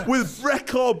desk with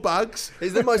record bags?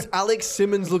 He's the most Alex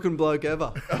Simmons looking bloke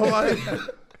ever. I'm like,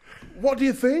 what do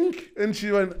you think? And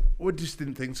she went, we just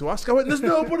didn't think to ask. I went, there's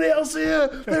nobody else here.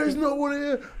 There is no one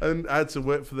here. And I had to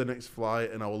wait for the next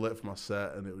flight, and I was late for my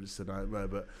set, and it was just a nightmare.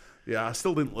 But yeah, I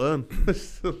still didn't learn.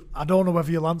 I don't know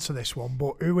whether you'll answer this one,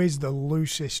 but who is the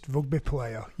loosest rugby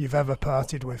player you've ever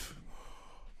partied with?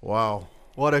 Wow.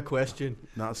 What a question.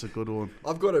 That's a good one.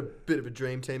 I've got a bit of a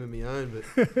dream team of my own,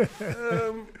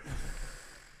 but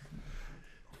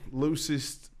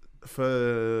loosest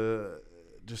for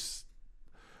just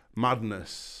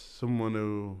madness. Someone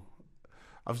who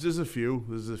there's a few.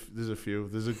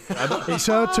 It's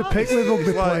hard to pick with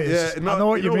rugby players. I know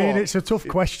what you mean. It's a tough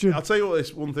question. I'll tell you what.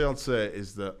 This one thing I'd say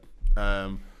is that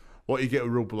what you get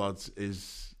with rugby lads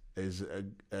is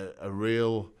a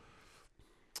real.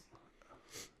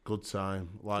 good time,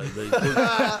 like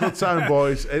good time,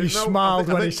 boys. And You smiled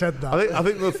when he said that. I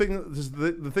think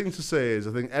the thing to say is,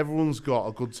 I think everyone's got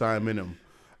a good time in them,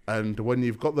 and when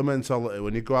you've got the mentality,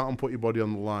 when you go out and put your body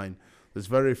on the line, there's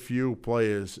very few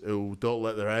players who don't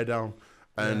let their hair down,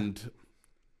 and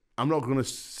I'm not going to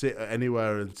sit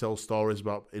anywhere and tell stories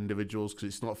about individuals because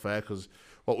it's not fair. Because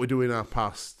what we do in our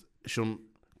past shouldn't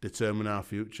determine our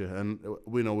future, and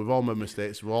we know we've all made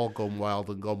mistakes. We've all gone wild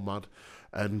and gone mad.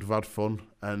 And we've had fun.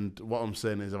 And what I'm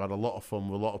saying is I've had a lot of fun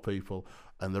with a lot of people,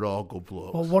 and they're all good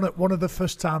blokes. Well, one of the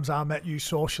first times I met you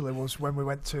socially was when we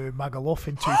went to Magaluf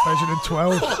in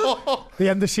 2012. The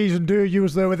end of season do. You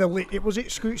was there with was it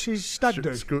Scoots' stag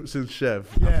do? Scoots'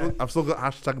 Chev. Yeah. I've still got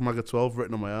hashtag Maga12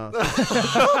 written on my arm.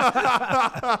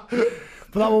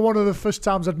 But that was one of the first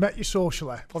times I'd met you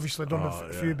socially. Obviously done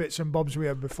a few bits and bobs we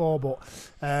had before, but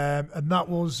and that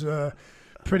was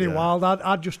pretty wild.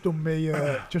 I'd just done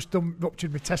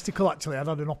ruptured my testicle. Actually, I'd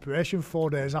had an operation 4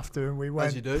 days after, and we went.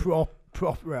 As you do.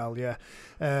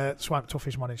 Swank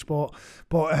toughest man in sport.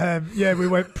 But we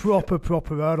went proper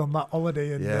hard on that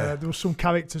holiday, and there was some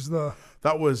characters there.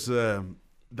 That was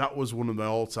one of my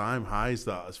all-time highs.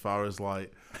 That, as far as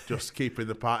like just keeping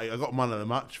the party, I got man of the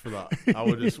match for that.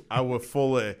 I was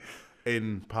fully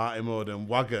in party mode, and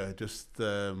Wagger just.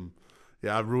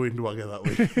 I ruined Wagger that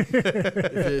week.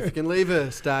 if you can leave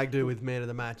a stag do with man of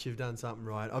the match, you've done something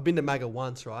right. I've been to Maga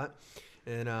once, right?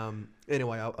 And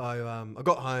anyway, I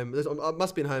got home. I must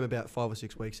have been home about 5 or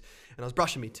 6 weeks, and I was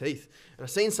brushing my teeth, and I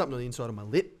seen something on the inside of my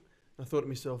lip. And I thought to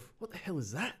myself, what the hell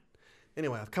is that?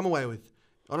 Anyway, I've come away with,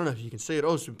 I don't know if you can see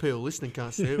it. Some people listening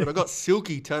can't see it, but I got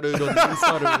Silky tattooed on the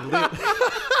inside of my lip.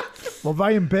 Well,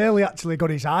 Ryan Bailey actually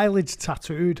got his eyelids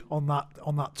tattooed on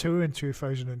that tour in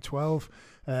 2012.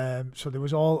 So there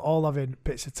was all having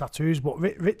bits of tattoos, but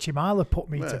Richie Myler put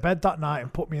me to bed that night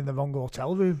and put me in the wrong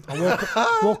hotel room.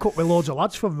 I woke up with loads of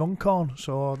lads from Runcorn,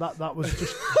 so that was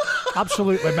just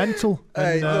absolutely mental.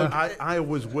 Hey, look, I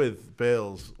was with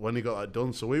Bales when he got that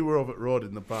done, so we were over at Road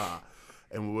in the bar,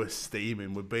 and we were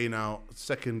steaming. We'd been out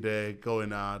second day,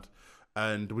 going hard,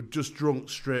 and we'd just drunk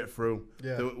straight through.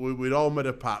 Yeah. We'd all made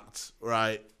a pact,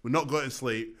 right? We're not going to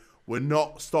sleep. We're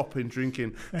not stopping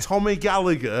drinking. Tommy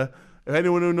Gallagher,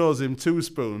 anyone who knows him, 2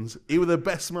 spoons, he was the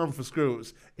best man for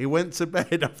Scroots. He went to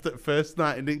bed after the first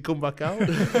night and didn't come back out. We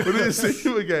didn't see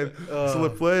him again. So we're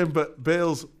playing, but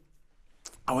Bales,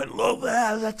 I went, look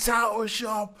there's a tattoo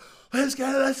shop. Let's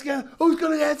get. Who's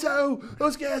going to get a tattoo?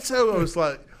 Let's get a tattoo. I was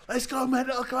like, let's go,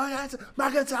 Metal, come on, get a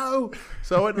Maga tattoo.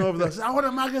 So I went over there, I said, I want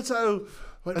a Maga tattoo.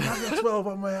 I went, Maga 12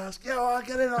 on my ass. Yeah, I'll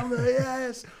get it on there,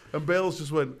 yes. And Bales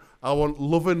just went, I want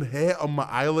love and hate on my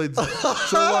eyelids.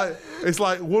 So like, it's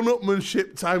like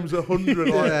one-upmanship times 100.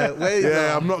 Like,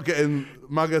 I'm not getting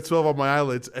Maga 12 on my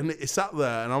eyelids. And he sat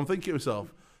there, and I'm thinking to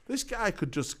myself, this guy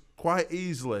could just quite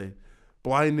easily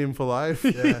blind him for life.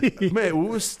 Yeah. Mate, we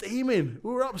were steaming.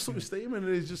 We were absolutely steaming,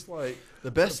 and he's just like the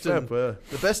best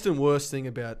and worst thing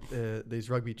about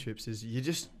these rugby trips is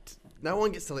no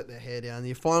one gets to let their hair down.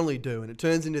 You finally do, and it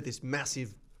turns into this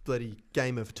massive bloody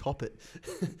game of top it.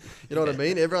 You know what I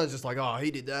mean? Everyone's just like, oh, he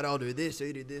did that, I'll do this.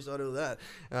 He did this, I'll do that.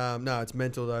 No, it's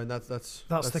mental though, and that's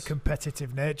the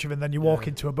competitive nature. And then you walk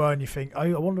into a bar and you think, I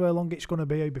wonder how long it's going to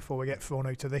be before we get thrown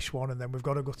out of this one, and then we've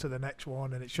got to go to the next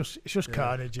one, and it's just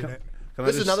carnage, isn't it?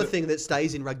 This is another thing that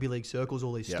stays in rugby league circles,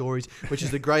 all these stories, which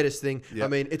is the greatest thing. I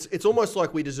mean, it's almost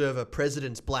like we deserve a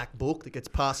president's black book that gets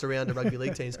passed around to rugby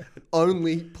league teams.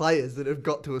 Only players that have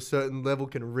got to a certain level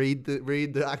can read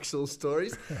the actual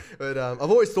stories. But I've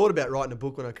always thought about writing a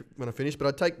book when I finish, but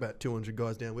I'd take about 200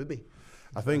 guys down with me.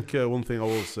 I think one thing I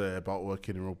will say about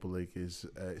working in rugby league is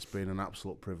it's been an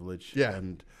absolute privilege. Yeah.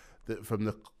 And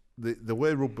from the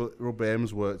way rugby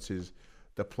M's works is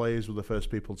the players were the first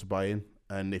people to buy in.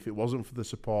 And if it wasn't for the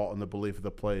support and the belief of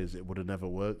the players, it would have never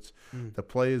worked. The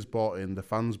players bought in, the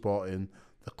fans bought in,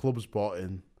 the clubs bought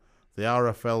in, the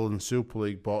RFL and Super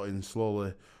League bought in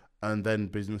slowly, and then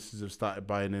businesses have started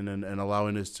buying in and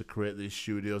allowing us to create these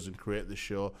studios and create the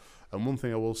show. And one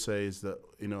thing I will say is that,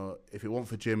 you know, if it weren't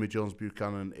for Jamie Jones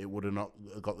Buchanan, it would have not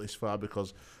got this far,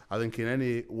 because I think in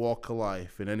any walk of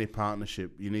life, in any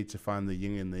partnership, you need to find the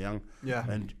yin and the yang. Yeah.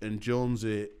 And Jones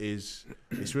it's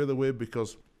really weird,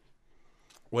 because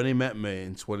when he met me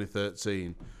in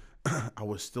 2013, I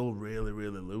was still really,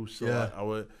 really loose. So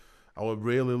like, I was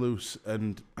really loose,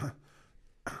 and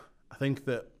I think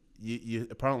that you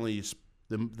apparently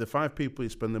the 5 people you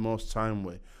spend the most time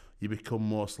with, you become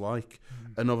most like.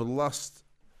 And over the last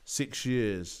 6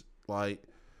 years, like,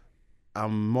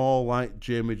 I'm more like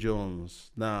Jamie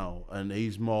Jones now, and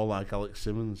he's more like Alex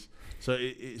Simmons. So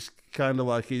it's kind of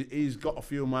like he's got a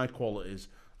few of my qualities,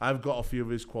 I've got a few of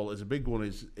his qualities. A big one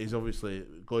is obviously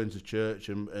going to church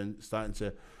and starting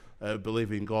to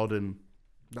believe in God, and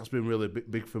that's been really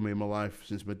big for me in my life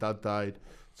since my dad died.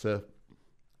 To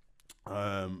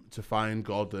find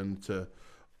God and to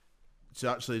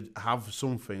actually have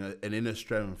something, an inner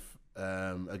strength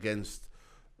against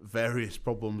various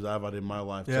problems I've had in my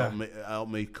life to help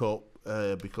me cope,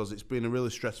 because it's been a really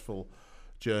stressful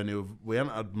journey. We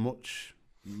haven't had much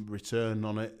return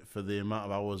on it for the amount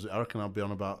of hours. I reckon I'll be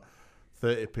on about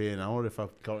 30p an hour if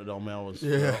I've counted all my hours,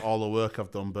 all the work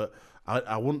I've done. But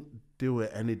I wouldn't do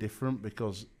it any different,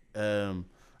 because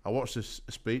I watched this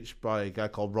speech by a guy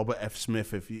called Robert F.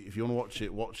 Smith. If you want to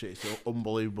watch it. It's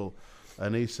unbelievable.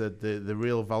 And he said the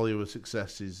real value of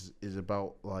success is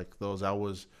about like those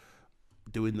hours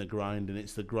doing the grind, and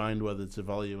it's the grind where there's a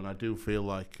value. And I do feel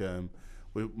like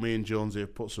me and Jonesy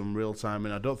have put some real time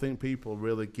in. I don't think people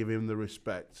really give him the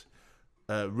respect,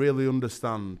 really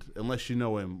understand, unless you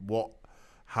know him,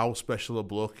 how special a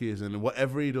bloke he is. And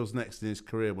whatever he does next in his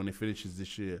career when he finishes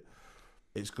this year,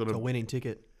 it's a winning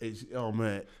ticket.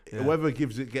 Mate, whoever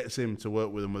gets him to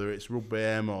work with him, whether it's Rugby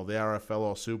AM or the RFL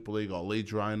or Super League or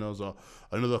Leeds Rhinos or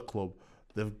another club,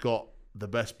 they've got the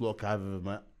best bloke I've ever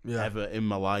met, ever in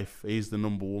my life. He's the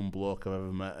number one bloke I've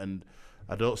ever met, and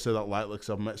I don't say that lightly because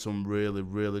I've met some really,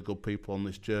 really good people on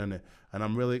this journey, and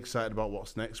I'm really excited about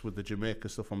what's next with the Jamaica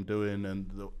stuff I'm doing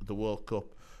and the World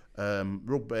Cup.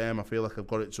 Rugby AM, I feel like I've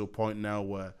got it to a point now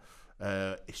where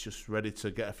it's just ready to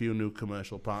get a few new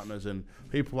commercial partners, and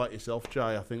people like yourself,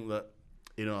 Jai. I think that,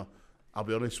 I'll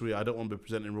be honest with you, I don't want to be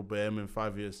presenting Rugby AM in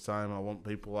 5 years' time. I want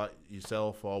people like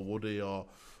yourself or Woody or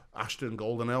Ashton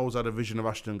Golden. I always had a vision of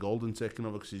Ashton Golden taking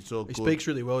over because he's so good. He speaks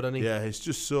really well, doesn't he? Yeah, he's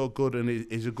just so good, and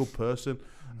he's a good person.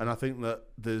 And I think that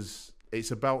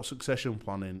it's about succession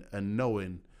planning and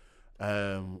knowing,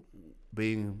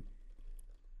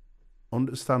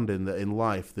 understanding that in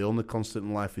life, the only constant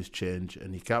in life is change,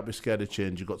 and you can't be scared of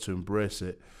change. You've got to embrace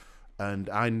it. And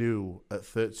I knew at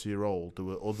 30-year-old there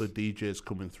were other DJs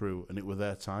coming through, and it was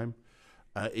their time.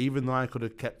 Even though I could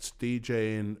have kept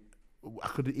DJing, I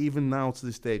could even now to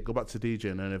this day go back to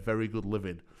DJing and earn a very good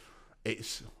living.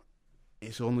 It's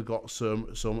only got so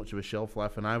much of a shelf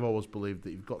life, and I've always believed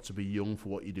that you've got to be young for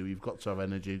what you do. You've got to have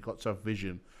energy. You've got to have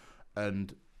vision.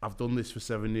 And I've done this for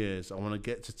 7 years. I want to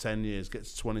get to 10 years, get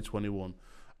to 2021,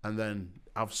 and then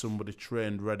have somebody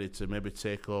trained, ready to maybe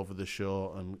take over the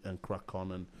show and crack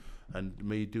on and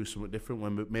me do something different.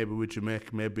 When maybe with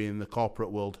Jamaica, maybe in the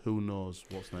corporate world, who knows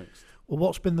what's next. Well,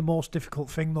 what's been the most difficult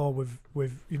thing though with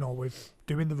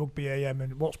doing the Rugby AM,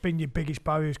 and what's been your biggest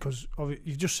barriers? Because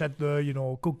you've just said there,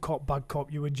 good cop, bad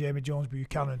cop, you and Jamie Jones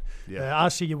Buchanan. I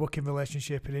see your working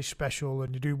relationship, it is special,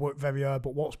 and you do work very hard.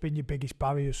 But what's been your biggest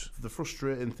barriers? The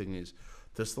frustrating thing is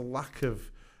there's the lack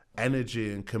of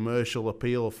energy and commercial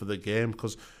appeal for the game,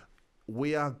 because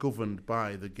we are governed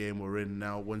by the game we're in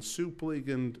now. When Super League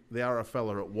and the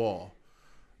RFL are at war,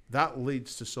 that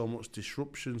leads to so much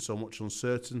disruption, so much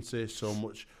uncertainty, so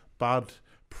much bad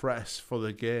press for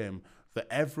the game, that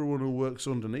everyone who works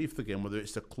underneath the game, whether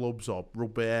it's the clubs or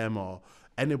Rugby AM or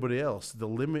anybody else, they're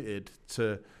limited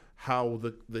to how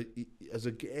as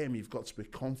a game you've got to be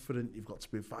confident, you've got to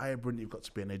be vibrant, you've got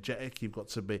to be energetic, you've got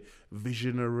to be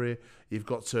visionary, you've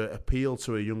got to appeal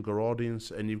to a younger audience,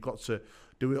 and you've got to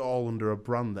do it all under a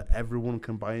brand that everyone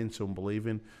can buy into and believe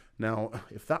in. Now,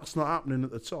 if that's not happening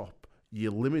at the top,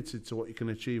 you're limited to what you can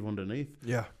achieve underneath.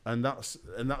 Yeah. And that's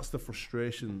the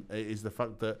frustration, is the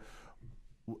fact that,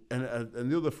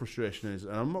 and the other frustration is,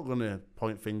 and I'm not going to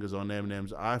point fingers or name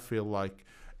names, I feel like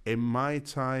in my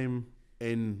time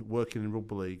in working in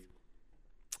Rugby League,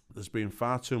 there's been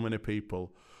far too many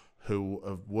people who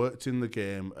have worked in the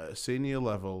game at a senior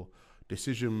level,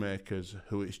 decision makers,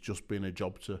 who it's just been a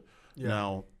job to. Yeah.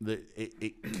 Now,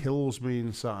 it kills me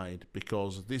inside,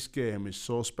 because this game is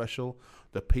so special.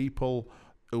 The people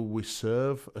who we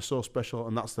serve are so special,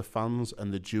 and that's the fans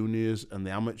and the juniors and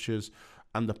the amateurs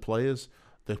and the players.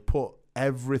 They put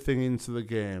everything into the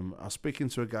game. I was speaking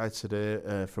to a guy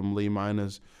today from Lee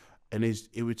Miners, and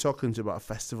he was talking to about a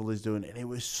festival he's doing, and it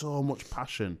was so much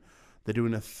passion. They're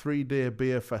doing a 3-day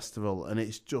beer festival, and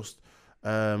it's just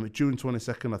June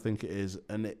 22nd, I think it is,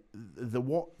 and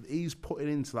what he's putting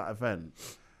into that event,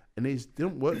 and he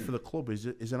don't work for the club. He's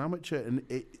an amateur,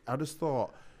 and I just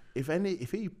thought,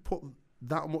 if he put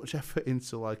that much effort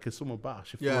into like a summer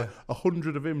bash, if there were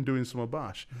 100 of him doing summer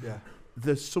bash,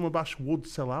 the summer bash would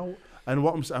sell out. And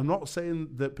I'm not saying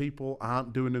that people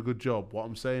aren't doing a good job. What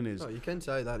I'm saying is, you can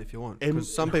say that if you want,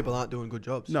 because some people aren't doing good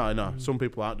jobs. No, some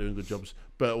people aren't doing good jobs.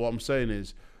 But what I'm saying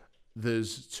is,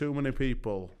 there's too many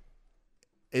people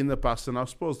in the past, and I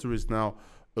suppose there is now,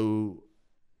 who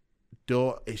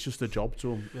don't. It's just a job to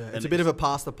them. Yeah, it's a bit of a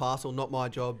pass the parcel, not my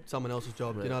job, someone else's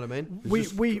job. Do you know what I mean?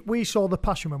 We saw the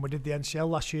passion when we did the NCL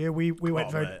last year. We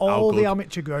went mate, around all the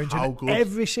amateur grounds, How and good?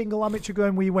 every single amateur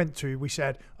ground we went to, we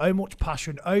said, how much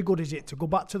passion, how good is it to go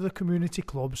back to the community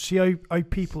clubs, see how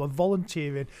people are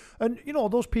volunteering. And, you know,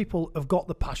 those people have got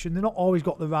the passion. They've not always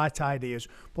got the right ideas.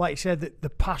 But like you said, the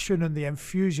passion and the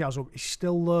enthusiasm is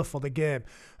still there for the game.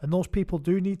 And those people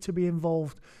do need to be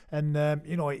involved. And,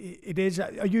 you know, it is...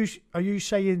 Are you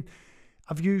saying...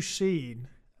 Have you seen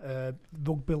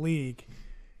rugby league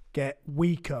get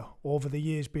weaker over the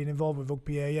years being involved with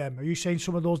Rugby AM? Are you saying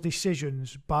some of those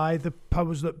decisions by the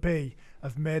powers that be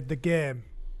have made the game,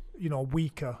 you know,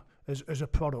 weaker as a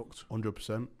product?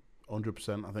 100%.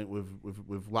 100%. I think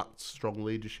we've lacked strong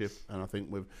leadership, and I think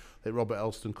Robert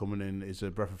Elston coming in is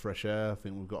a breath of fresh air. I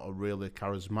think we've got a really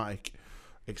charismatic,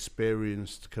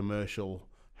 experienced commercial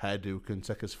head who can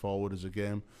take us forward as a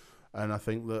game, and I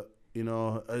think that, you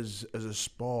know, as a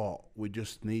sport, we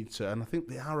just need to, and I think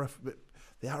the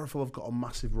RFL have got a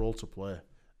massive role to play.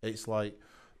 It's like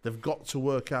they've got to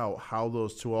work out how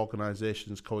those two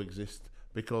organisations coexist,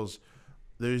 because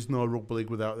there is no rugby league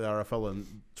without the RFL,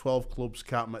 and 12 clubs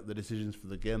can't make the decisions for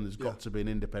the game. There's got to be an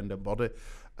independent body,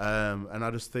 and I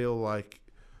just feel like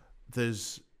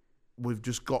we've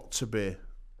just got to be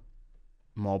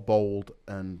more bold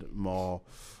and more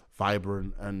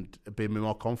vibrant and being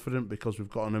more confident, because we've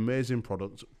got an amazing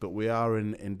product, but we are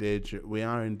endangering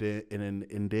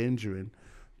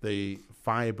the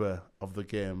fibre of the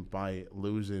game by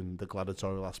losing the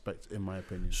gladiatorial aspect, in my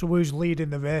opinion. So who's leading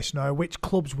the race now? Which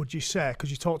clubs would you say? Because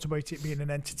you talked about it being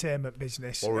an entertainment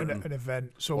business, an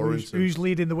event. So who's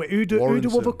leading the way? Who do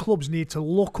other clubs need to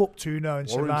look up to now and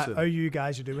say, right, how you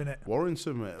guys are doing it?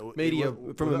 Warrington, mate. Media,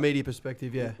 from a media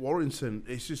perspective, yeah. Warrington,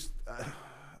 it's just...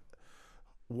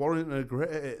 Warrington are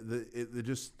great at it. They're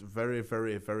just very,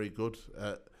 very, very good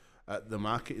at the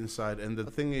marketing side. And the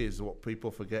thing is, what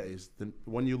people forget is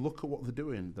when you look at what they're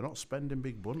doing, they're not spending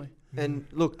big money. And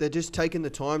look, they're just taking the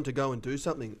time to go and do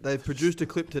something. They've produced a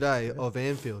clip today of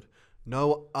Anfield.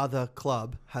 No other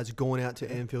club has gone out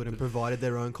to Anfield and provided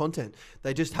their own content.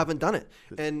 They just haven't done it.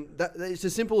 And it's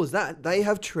as simple as that. They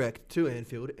have trekked to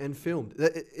Anfield and filmed.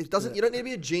 It doesn't. You don't need to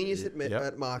be a genius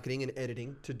at marketing and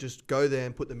editing to just go there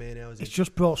and put the man hours in. It's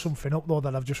just brought something up, though,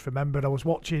 that I've just remembered. I was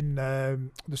watching the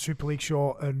Super League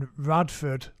show, and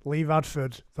Lee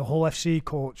Radford, the Hull FC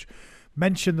coach,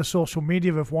 mentioned the social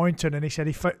media of Warrington, and he said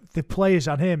the players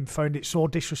and him found it so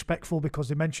disrespectful because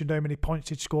they mentioned how many points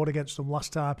he'd scored against them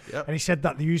last time, and he said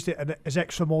that they used it as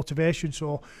extra motivation.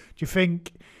 So do you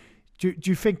think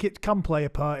it can play a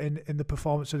part in the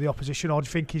performance of the opposition, or do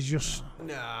you think he's just...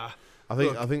 Nah. I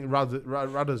think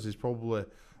Radders is probably,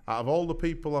 out of all the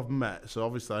people I've met, so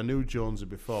obviously I knew Jonesy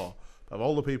before, but of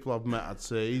all the people I've met, I'd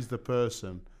say he's the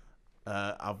person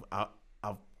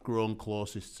I've grown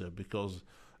closest to, because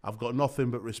I've got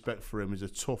nothing but respect for him. He's a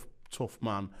tough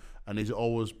man, and he's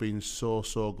always been so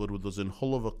good with us. In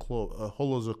Hull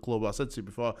as a club, I said to you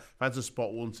before, if I had to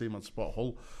spot one team, I'd spot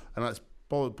Hull, and that's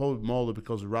probably more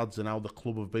because of Rads and how the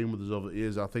club have been with us over the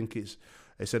years. I think it's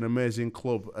an amazing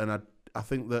club, and I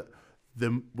think that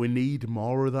we need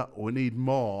more of that. We need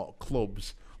more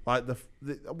clubs like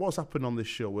what's happened on this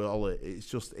show with Ollie. It's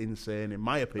just insane, in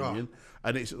my opinion.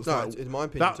 And it's in my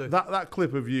opinion too. That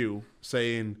clip of you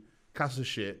saying Casa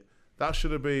shit, that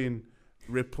should have been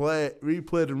replayed,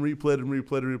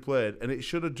 and it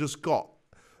should have just got...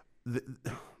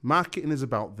 Marketing is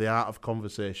about the art of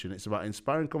conversation. It's about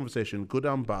inspiring conversation, good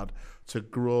and bad, to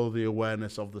grow the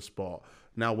awareness of the sport.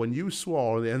 Now, when you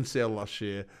swore in the NCL last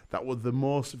year, that was the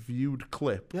most viewed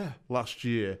clip last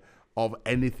year of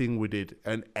anything we did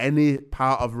and any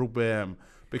part of Rugby AM,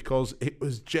 because it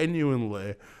was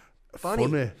genuinely...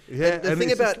 funny. Yeah, the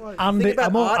thing about I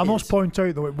must point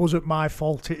out, though, it wasn't my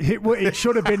fault. It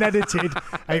should have been edited.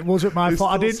 It wasn't my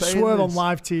fault. I didn't swear on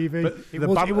live TV.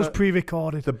 It was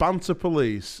pre-recorded. The banter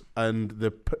police and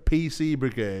the PC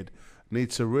brigade need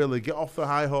to really get off their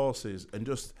high horses and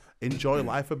just enjoy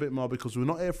life a bit more, because we're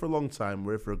not here for a long time.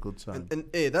 We're here for a good time.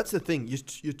 And that's the thing.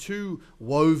 You're too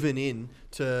woven in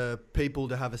to people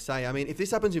to have a say. I mean, if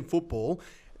this happens in football,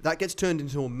 that gets turned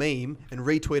into a meme and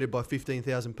retweeted by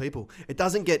 15,000 people. It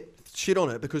doesn't get shit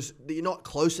on it because you're not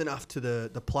close enough to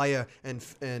the player and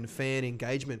fan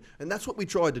engagement. And that's what we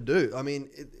tried to do. I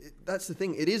mean, that's the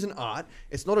thing. It is an art.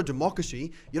 It's not a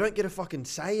democracy. You don't get a fucking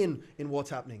say in what's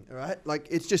happening, all right? Like,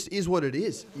 it just is what it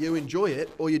is. You enjoy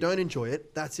it or you don't enjoy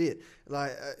it. That's it.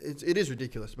 Like, it is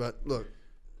ridiculous. But look,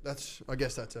 I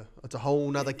guess that's a whole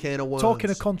nother can of worms.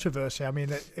 Talking of controversy, I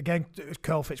mean, again,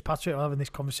 Carl Fitzpatrick, I'm having this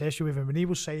conversation with him, and he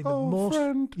was saying the most...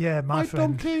 friend. Yeah, my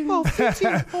friend. Donkey. Oh,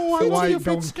 Fitzy. Oh, The I white see you,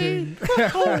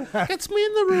 Fitzy. Oh, it's me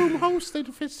in the room hosted,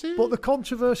 Fitzy. But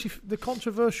the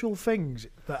controversial things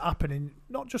that happen in,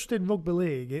 not just in rugby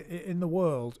league, in the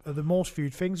world, are the most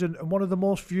viewed things. And one of the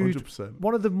most viewed 100%.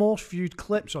 one of the most viewed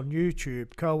clips on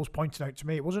YouTube, Carl was pointing out to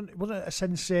me, it wasn't a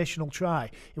sensational try.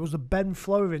 It was the Ben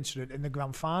Flower incident in the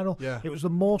grand final. Yeah. It was the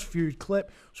most viewed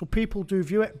clip. So people do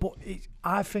view it, but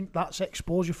I think that's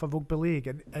exposure for rugby league,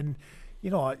 and you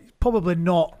know, it's probably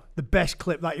not the best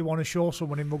clip that you want to show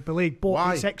someone in rugby league, but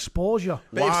Why? it's exposure.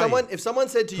 But if someone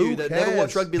said to you Who that never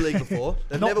watched cares? rugby league before,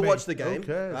 they've Not never me. watched the game, Who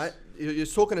cares? right? You're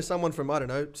talking to someone from, I don't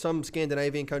know, some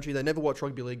Scandinavian country, they never watched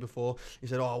rugby league before. You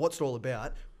said, oh, what's it all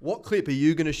about? What clip are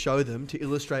you going to show them to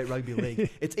illustrate rugby league?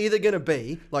 It's either going to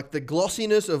be like the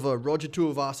glossiness of a Roger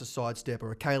Tuivasa sidestep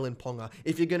or a Kalen Ponga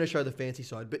if you're going to show the fancy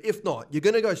side. But if not, you're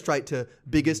going to go straight to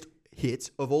biggest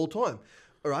hits of all time.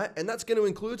 All right, and that's going to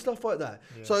include stuff like that.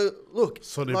 Yeah. So look,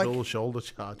 Sonny like, Bill shoulder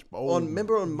charge.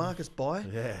 remember on Marcus Bai?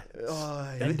 Yeah.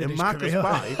 Oh, And Marcus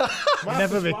Bai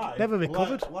never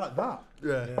recovered. like that.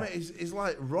 Yeah. Mate, he's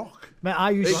like rock. Mate, I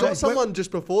used He to got someone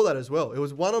just before that as well. It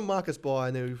was one on Marcus Bai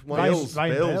and there was one Ryan else.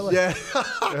 Bailey.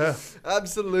 Yeah.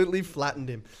 Absolutely flattened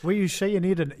him. We used to say you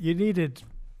needed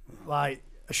like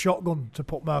a shotgun to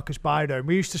put Marcus Bai down.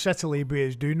 We used to say to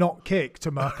Libriers, do not kick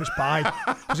to Marcus Bai,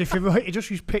 because if he just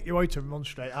used to pick you out and run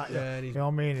straight at you. Yeah, and you know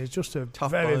what I mean? He's just a very,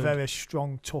 tough-boned. very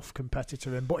strong, tough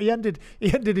competitor. But he ended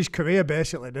his career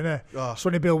basically, didn't he? Oh.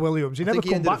 Sonny Bill Williams. He I never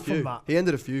think come back ended a few. from that. He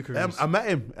ended a few careers. I met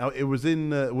him. It was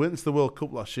in we went to the World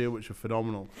Cup last year, which was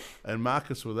phenomenal. And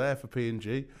Marcus were there for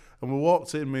P&G, and we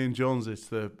walked in, me and Jonesy, to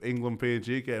the England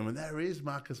P&G game, and there he is,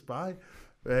 Marcus Bai.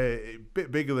 A bit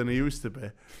bigger than he used to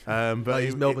be, but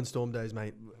his Melbourne Storm days,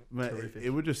 mate.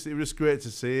 It was just great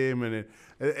to see him,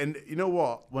 and you know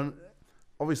what? When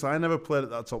obviously I never played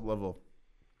at that top level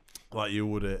like you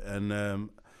would it, and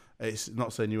it's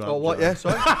not saying you. Oh, what? Yeah,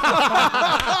 sorry.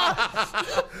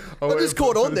 I just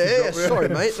caught on there. Yeah, sorry,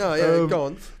 mate. No, yeah, go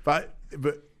on. But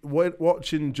when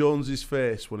watching Jonesy's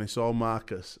face when he saw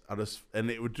Marcus, it was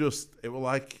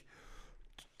like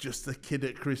just the kid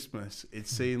at Christmas. It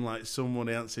seemed like someone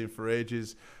he hadn't seen for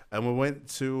ages. And we went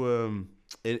to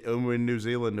when we were in New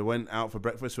Zealand. I went out for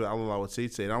breakfast with Alan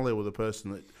Lawatiti, and Alan was the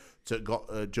person that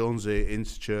got Jonesy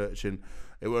into church, and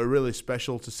it was really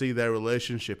special to see their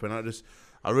relationship. And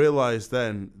I realised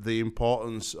then the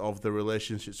importance of the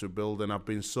relationships we build, and I've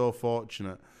been so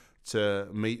fortunate to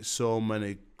meet so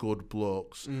many good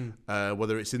blokes,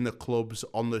 whether it's in the clubs,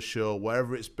 on the show,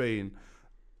 wherever it's been.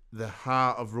 The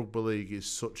heart of rugby league is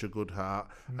such a good heart,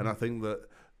 and I think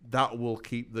that will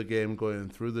keep the game going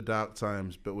through the dark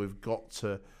times, but we've got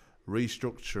to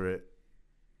restructure it,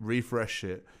 refresh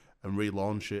it, and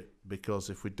relaunch it, because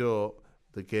if we don't,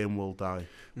 the game will die.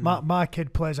 My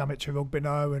kid plays amateur rugby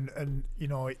now, and you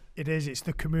know it's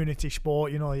the community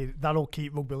sport. You know that'll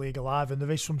keep rugby league alive, and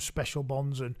there is some special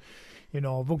bonds, and you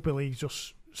know rugby league's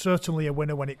just certainly a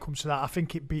winner when it comes to that. I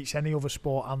think it beats any other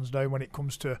sport hands down when it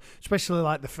comes to, especially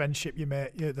like the friendships you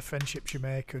make,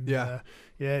 and it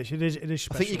is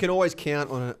special. I think you can always count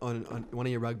on one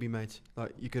of your rugby mates.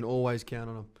 Like you can always count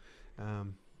on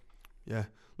them. Yeah.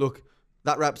 Look,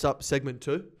 that wraps up segment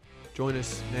 2. Join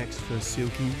us next for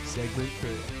Silky segment 3.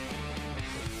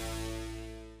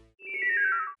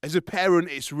 As a parent,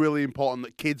 it's really important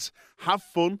that kids have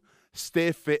fun,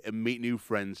 stay fit, and meet new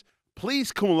friends.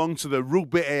 Please come along to the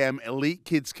Rugby AM Elite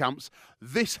Kids Camps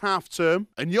this half term,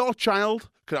 and your child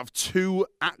could have 2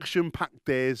 action-packed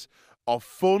days of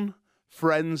fun,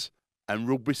 friends, and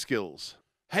rugby skills.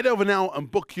 Head over now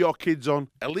and book your kids on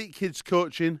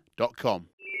elitekidscoaching.com.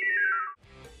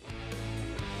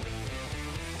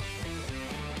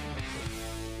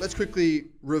 Let's quickly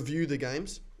review the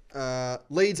games.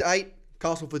 Leeds 8,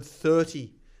 Castleford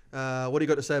 30. What do you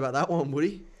got to say about that one,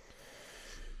 Woody?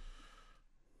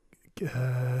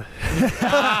 I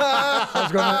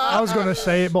was gonna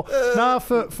say it, but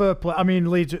for play. I mean,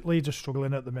 Leeds are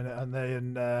struggling at the minute, aren't they?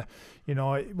 And you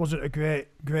know, it wasn't a great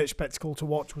spectacle to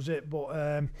watch, was it?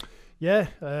 But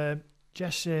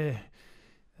Jesse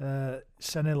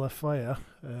Senilafire.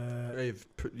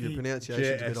 Your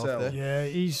pronunciation's a bit off there. Yeah,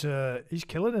 he's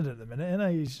killing it at the minute, isn't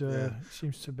he? He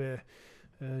seems to be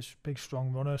a big,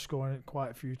 strong runner, scoring quite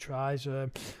a few tries.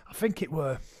 I think it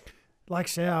were. Like I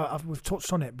say, we've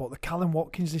touched on it, but the Callum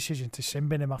Watkins decision to sin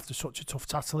bin him after such a tough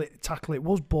tackle, it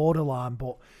was borderline,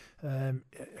 but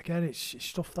Again, it's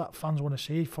stuff that fans want to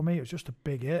see. For me, it was just a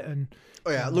big hit. And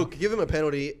look, give him a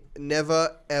penalty.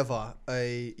 Never ever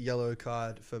a yellow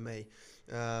card for me.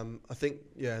 I think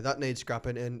that needs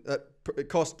scrapping, and it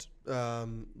cost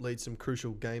Leeds some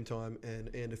crucial game time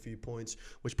and a few points,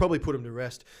 which probably put him to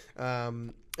rest.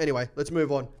 Anyway, let's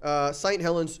move on. St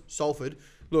Helens, Salford.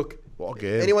 Look, what a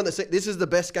game. Anyone this is the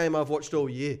best game I've watched all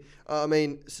year. I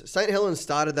mean, St Helens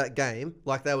started that game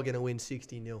like they were going to win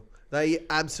 60-0. They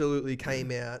absolutely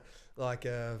came out like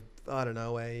a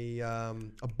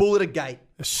bull at a gate.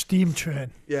 A steam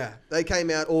train. Yeah, they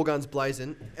came out all guns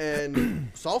blazing,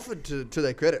 and Salford, to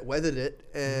their credit, weathered it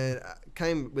and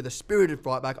came with a spirited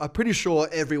fight back. I'm pretty sure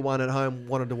everyone at home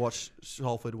wanted to watch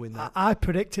Salford win that. I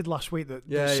predicted last week that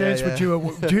the Saints were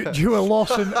due a loss,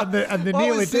 and they nearly did.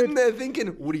 I was sitting there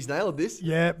thinking, Woody's nailed this.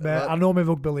 Yeah, mate, I know my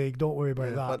rugby league. Don't worry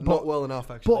about that. But not well enough,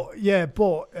 actually.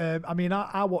 I mean,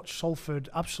 I watched Salford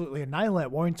absolutely annihilate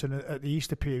Warrington at the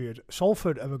Easter period.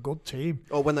 Salford are a good team.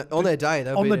 Oh, on their day,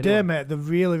 mate,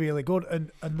 they're really, really good, and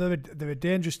they're a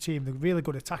dangerous team. They're really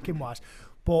good attacking wise.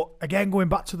 But again, going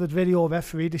back to the video of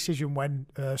referee decision when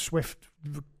Swift,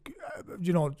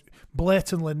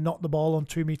 blatantly knocked the ball on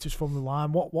 2 meters from the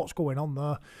line. What's going on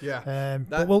there? Yeah.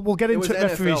 But we'll get into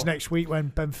referees next week when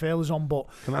Ben Fail is on. But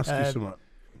can I ask you something?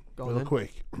 Real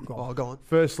quick. Go on.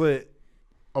 Firstly,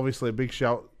 obviously, a big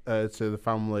shout to the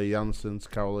family, Janssen, to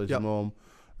Carol, his mum.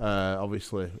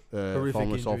 Obviously,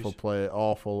 former Salford player,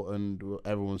 awful, and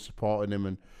everyone's supporting him,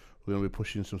 and we're going to be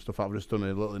pushing some stuff out. I've just done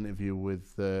a little interview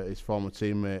with his former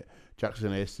teammate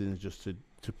Jackson Hastings just to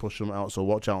push them out, so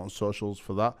watch out on socials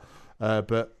for that.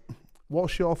 But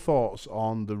what's your thoughts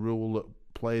on the rule that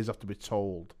players have to be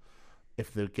told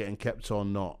if they're getting kept or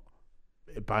not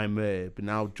by May? But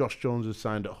now Josh Jones has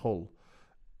signed at Hull,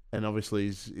 and obviously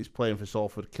he's playing for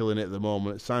Salford, killing it at the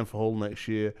moment. It's signed for Hull next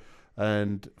year.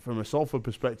 And from a Salford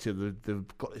perspective,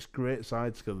 they've got this great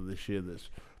side together this year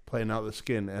that's playing out the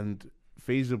skin. And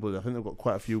feasibly, I think they've got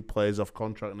quite a few players off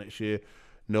contract next year.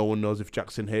 No one knows if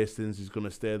Jackson Hastings is going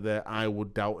to stay there. I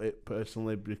would doubt it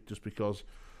personally, just because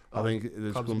I think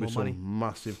there's going to be some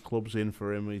massive clubs in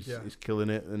for him. He's killing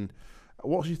it. And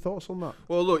what's your thoughts on that?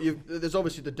 Well, look, there's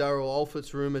obviously the Daryl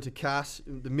Alfords rumour to Cass,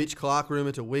 the Mitch Clark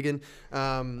rumour to Wigan.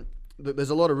 There's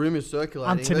a lot of rumours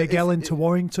circulating. Anthony Gellin to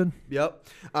Warrington. Yep.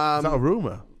 Is that a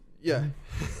rumour? Yeah.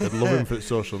 I'd love him for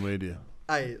social media.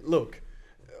 Hey, look.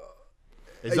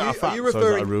 Is that a fact or is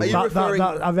that a rumour?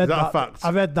 I read that. A fact?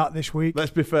 I read that this week. Let's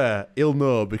be fair. He'll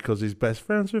know because he's best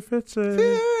friends with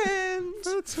Fitzy.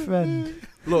 Friend.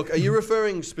 Look, are you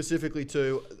referring specifically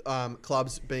to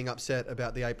clubs being upset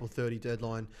about the April 30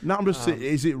 deadline? No, I'm just saying,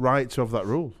 is it right to have that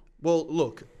rule? Well,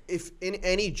 look, if in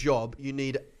any job you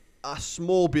need a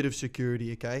small bit of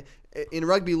security, okay? In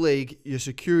rugby league, your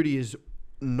security is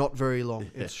not very long.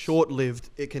 Yes. It's short-lived.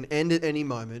 It can end at any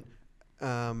moment.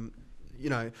 We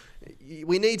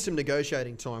need some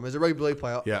negotiating time. As a rugby league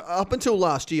player, up until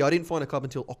last year, I didn't find a club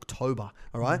until October,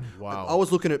 all right? Wow. I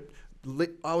was looking at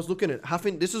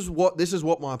having this is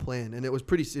what my plan, and it's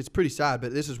pretty sad,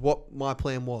 but this is what my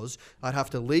plan was. I'd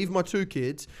have to leave my 2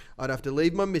 kids, I'd have to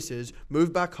leave my missus,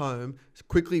 move back home,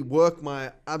 quickly work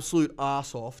my absolute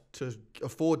ass off to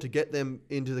afford to get them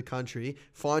into the country,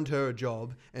 find her a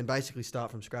job, and basically start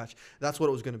from scratch. That's what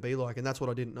it was going to be like, and that's what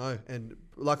I didn't know. And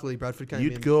luckily Bradford came in.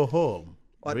 You'd go home.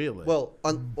 Really?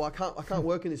 I can't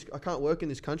work in this. I can't work in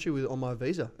this country on my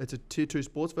visa. It's a Tier 2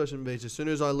 sports person visa. As soon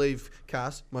as I leave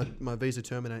CAS, my visa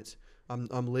terminates. I'm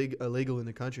illegal in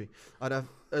the country. I'm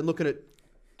looking at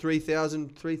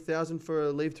 3,000 for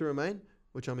a leave to remain,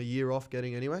 which I'm a year off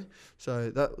getting anyway. So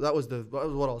that was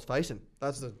what I was facing.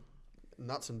 That's the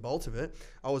nuts and bolts of it.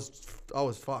 I was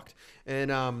fucked.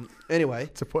 And anyway,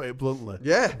 to put it bluntly,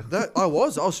 I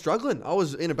was struggling. I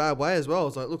was in a bad way as well. I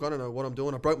was like, look, I don't know what I'm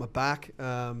doing. I broke my back.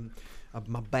 My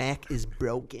back is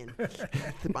broken.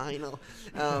 Spinal.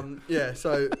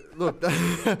 So look,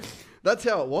 that's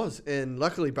how it was. And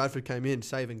luckily Bradford came in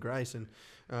saving grace, and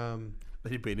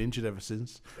he'd been injured ever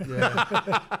since.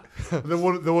 Yeah. they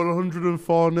won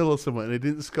 104-0 or something, and he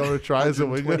didn't score a try as a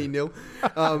winger.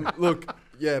 20-0. Look.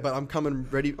 Yeah, but I'm coming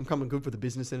ready. I'm coming good for the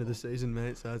business end of the season,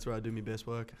 mate. So that's where I do my best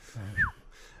work.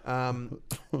 So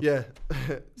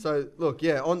look,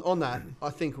 on that, I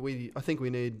think we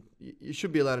need. You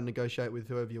should be allowed to negotiate with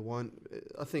whoever you want.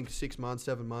 I think 6 months,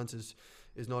 7 months is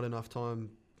not enough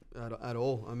time at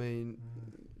all. I mean,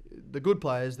 the good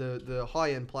players, the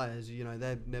high end players,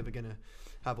 they're never going to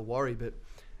have a worry, but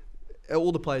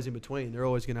all the players in between, they're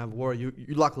always going to have a worry. You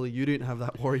luckily you didn't have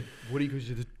that worry, Woody, because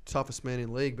you're the toughest man in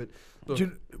the league. But look,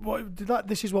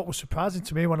 this is what was surprising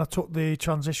to me when I took the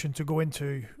transition to go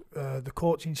into the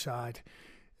coaching side.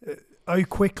 how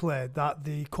quickly that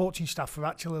the coaching staff are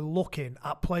actually looking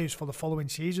at players for the following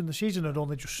season. The season had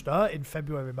only just started in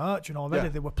February, March, and already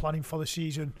they were planning for the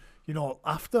season,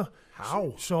 after.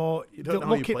 How? So You don't know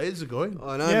how your players are going.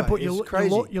 I know, yeah, mate, but it's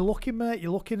crazy. you're looking, mate.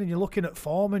 You're looking at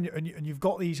form, and you've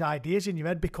got these ideas in your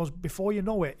head, because before you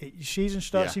know it, your season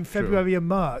starts in February and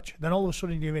March. Then all of a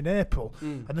sudden you're in April,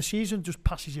 and the season just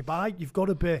passes you by. You've got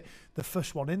to be the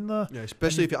first one in there. Yeah,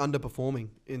 especially if you're underperforming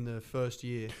in the first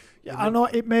year. Yeah, I know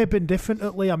it may have been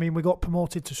differently. I mean, we got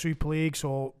promoted to Super League,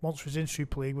 so once we was in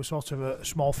Super League, we're sort of a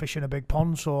small fish in a big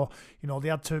pond. So they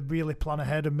had to really plan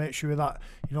ahead and make sure that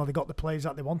they got the players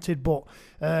that they wanted. But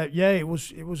it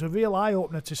was a real eye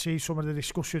opener to see some of the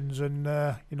discussions and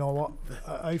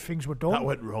how things were done. That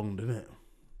went wrong, didn't it?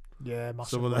 Yeah,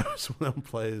 massively. Some of them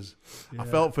players. Yeah. I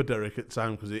felt for Derek at the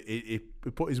time because he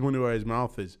put his money where his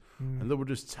mouth is, and they were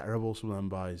just terrible. Some of them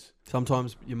buys.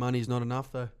 Sometimes your money's not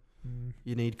enough, though.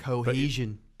 You need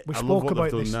cohesion. We I love spoke what about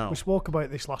they've done this. now. We spoke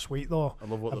about this last week, though. I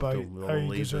love what about they've done with how all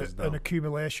the there's leaders now. an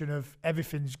accumulation of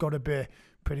everything's got to be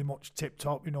pretty much tip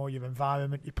top. Your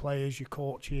environment, your players, your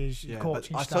coaches, your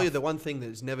coaching I staff. tell you, the one thing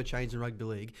that's never changed in rugby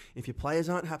league: if your players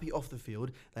aren't happy off the field,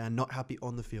 they are not happy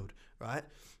on the field, right?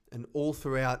 And all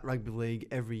throughout rugby league,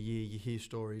 every year you hear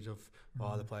stories of,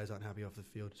 the players aren't happy off the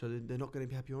field, so they're not going to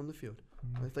be happy on the field.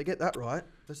 If they get that right,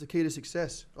 that's the key to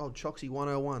success. Oh, Choxy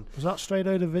 101. Was that straight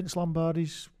out of Vince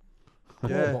Lombardi's?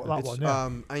 Yeah, that it's one, yeah.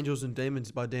 Angels and Demons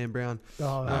by Dan Brown.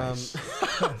 Oh, nice.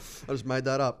 I just made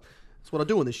that up. That's what I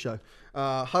do on this show.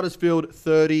 Huddersfield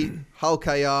 30, Hull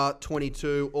KR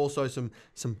 22. Also some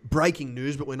breaking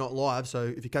news, but we're not live. So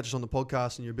if you catch us on the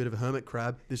podcast and you're a bit of a hermit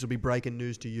crab, this will be breaking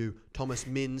news to you. Thomas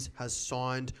Mins has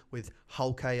signed with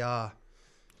Hull KR.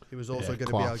 He was also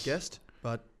going to be our guest,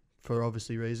 but for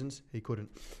obviously reasons, he couldn't.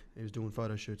 He was doing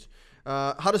photo shoots.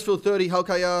 Huddersfield 30, Hull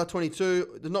KR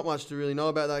 22. There's not much to really know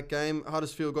about that game.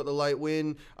 Huddersfield got the late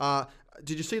win.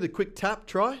 Did you see the quick tap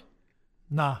try?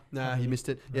 Nah, you missed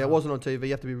it. Yeah, it wasn't on TV.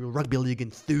 You have to be a real rugby league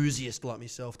enthusiast like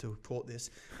myself to report this.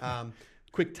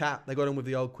 Quick tap. They got him with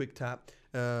the old quick tap.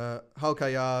 Hull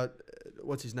KR,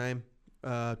 what's his name?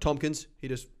 Tompkins. He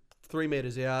just 3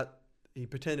 meters out. He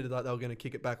pretended like they were going to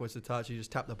kick it backwards to touch. He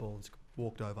just tapped the ball and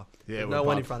walked over. Yeah, no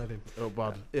one in front of him. Oh,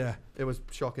 bad. Yeah, it was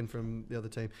shocking from the other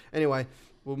team. Anyway,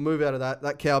 we'll move out of that.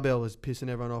 That cowbell was pissing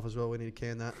everyone off as well. We need to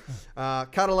can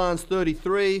that. Catalans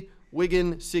 33,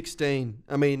 Wigan 16.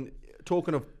 I mean,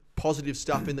 talking of positive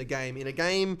stuff in the game,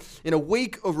 in a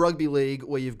week of rugby league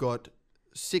where you've got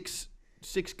six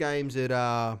games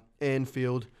at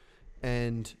Anfield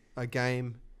and a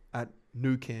game at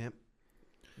Nou Camp,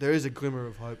 there is a glimmer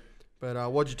of hope.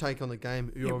 But what'd you take on the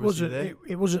game? You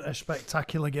It wasn't a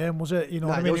spectacular game, was it?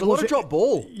 There was a lot of drop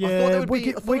ball. Yeah, I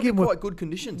thought Wigan were quite good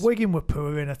conditions. Wigan were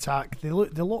poor in attack. They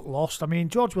look lost. I mean,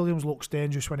 George Williams looks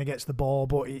dangerous when he gets the ball,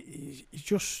 but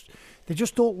they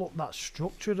just don't look that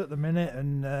structured at the minute.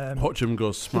 And Watch him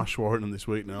go smash Warrington this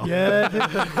week now. Yeah,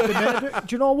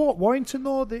 do you know what? Warrington,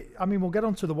 though, we'll get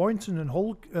onto the Warrington and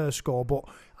Hull score, but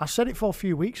I said it for a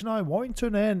few weeks now.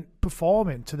 Warrington ain't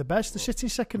performing to the best. They're sitting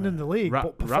second in the league,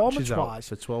 but performance-wise,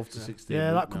 for 12 to 16.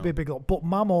 Yeah, that could be a big lot. But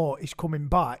Mamo is coming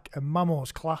back, and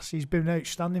Mamo's class. He's been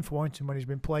outstanding for Warrington when he's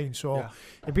been playing. So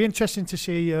it'd be interesting to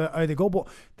see how they go. But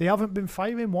they haven't been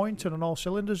firing Warrington on all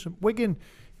cylinders. Wigan,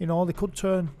 they could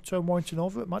turn Warrington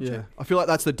over at Magic. Yeah, I feel like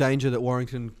that's the danger that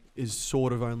Warrington is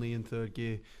sort of only in third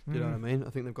gear. You know what I mean? I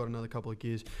think they've got another couple of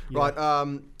gears. Yeah.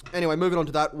 Right. Anyway, moving on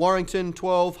to that. Warrington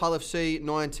 12, Hull FC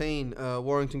 19.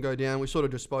 Warrington go down. We sort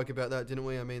of just spoke about that, didn't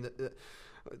we? I mean,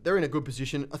 they're in a good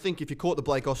position. I think if you caught the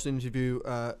Blake Austin interview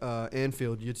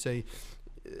Anfield, you'd see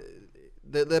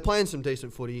they're playing some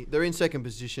decent footy. They're in second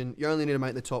position. You only need to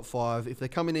make the top 5. If they're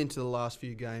coming into the last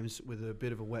few games with a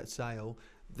bit of a wet sail,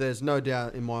 there's no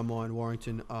doubt in my mind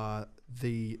Warrington are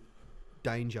the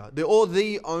danger. They're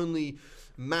the only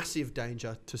massive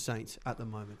danger to Saints at the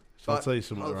moment. So I'll tell you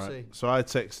something, right? So I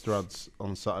text Rads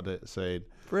on Saturday saying,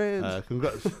 "Friends,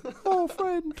 congrats." Oh,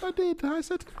 friend, I did. I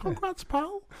said, "Congrats,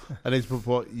 pal." And he's put,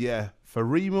 for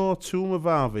Remo,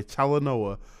 Tumavavi,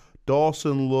 Talanoa,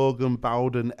 Dawson, Logan,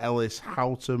 Bowden, Ellis,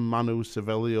 Houghton, Manu,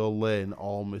 Savelio, Lane,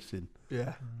 all missing.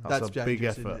 Yeah, that's a big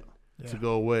effort to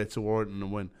go away to Warrington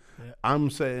and win. Yeah. I'm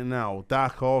saying now,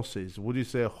 dark horses. Would you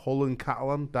say Hull and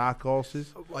Catalan, dark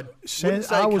horses? I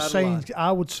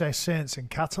would say Saints and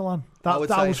Catalan. I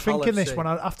was thinking this when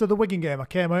after the Wigan game, I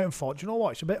came out and thought, do you know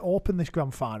what? It's a bit open this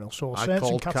grand final. So I Saints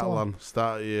called and Catalan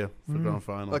start of year for grand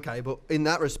final. Okay, but in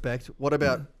that respect, what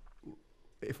about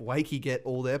if Wakey get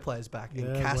all their players back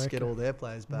and Cass get all their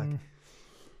players back?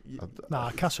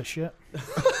 Cass is shit.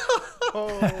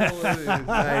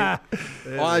 I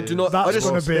do not. That's I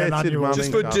going to be an annual.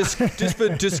 just for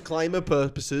disclaimer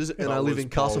purposes, and I live was in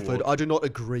Paul Castleford. Wood. I do not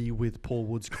agree with Paul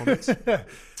Wood's comments.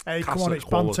 Hey, come Cass on, at it's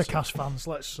banter, quality. Cass fans.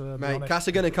 Let's be Mate, honest. Cass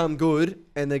are going to come good,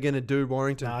 and they're going to do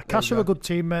Warrington. Nah, There Cass we are a go. good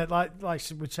team, mate. Like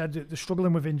we said, they're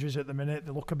struggling with injuries at the minute.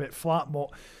 They look a bit flat, but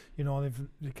you know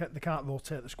they can't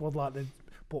rotate the squad like they.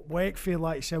 But Wakefield,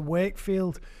 like you said,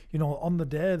 Wakefield, you know, on the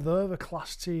day they're a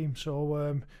class team,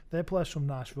 so they play some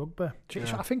nice rugby.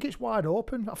 Yeah. I think it's wide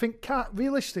open. I think Wide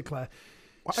realistically,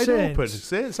 open.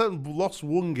 Saints have lost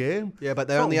one game. Yeah, but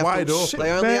they It's only not have wide to. open.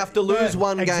 They only have to lose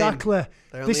one game. Exactly.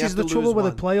 They only This have is the to trouble lose with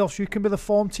one. the playoffs. You can be the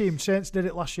form team. Saints did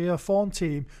it last year. Form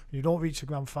team. You don't reach the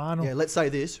grand final. Yeah, let's say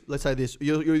this.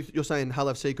 You're saying Hull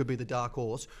FC could be the dark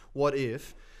horse. What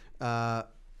if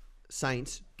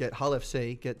Saints get Hull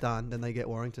FC, get done, then they get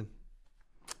Warrington?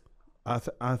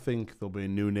 I think there'll be a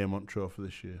new name on trophy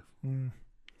this year.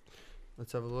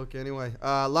 Let's have a look anyway.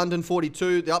 London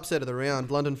 42, the upset of the round.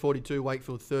 London 42,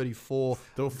 Wakefield 34.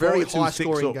 They were Very 42-6 high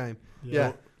scoring up. game. Yeah.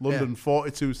 Yeah. London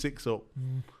 42-6 up.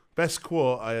 Best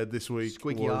quote I had this week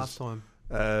Squeaky ass was time.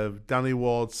 Danny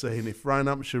Ward saying, if Ryan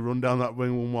Hampshire run down that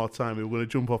wing one more time, he was going to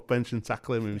jump off bench and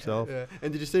tackle him himself. Yeah.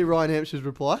 And did you see Ryan Hampshire's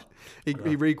reply? He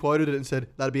re-quoted it and said,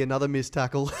 that'd be another missed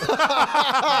tackle.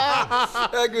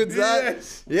 How good's that?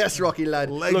 Yes. Yes, Rocky lad.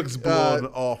 Legs Look, blown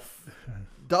off.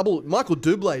 Double Michael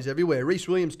Dublay's everywhere. Reece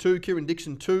Williams 2, Kieran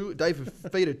Dixon 2, David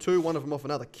Feeder 2, one of them off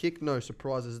another kick. No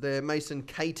surprises there. Mason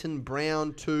Caton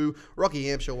Brown 2, Rocky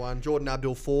Hampshire 1, Jordan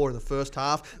Abdul 4 in the first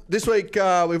half. This week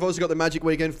we've also got the Magic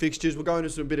Weekend fixtures. We're going to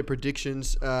some bit of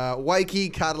predictions.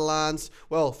 Wakey, Catalans.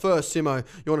 Well, first, Simo,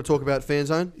 you want to talk about Fan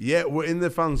Zone? Yeah, we're in the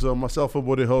fan zone. Myself and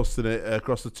Woody hosting it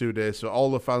across the 2 days. So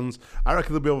all the fans, I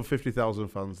reckon there'll be over 50,000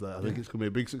 fans there. I think it's going to be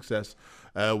a big success.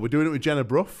 We're doing it with Jenna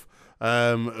Bruff.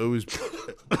 Who's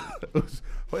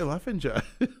what are you laughing, Jack?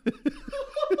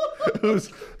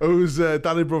 who's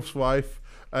Danny Bruff's wife,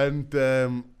 and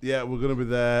yeah, we're going to be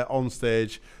there on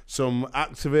stage. Some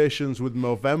activations with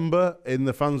Movember in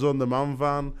the fan zone, the man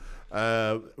van,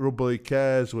 Rugby League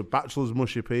Cares with Bachelor's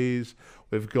Mushy Peas.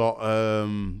 We've got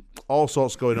all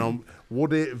sorts going on.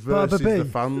 Woody versus the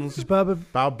fans. Is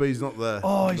Barbie's not there.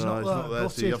 Oh, he's not there.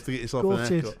 So you have to get yourself an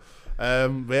Gutted.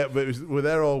 haircut. But we're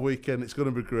there all weekend. It's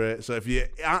going to be great. So if you're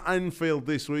at Anfield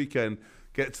this weekend,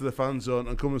 get to the fan zone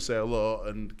and come and say hello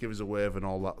and give us a wave and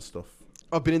all that stuff.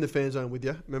 I've been in the Fan Zone with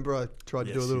you. Remember I tried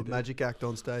to do a Yes, little you did. magic act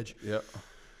on stage. Yeah.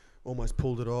 Almost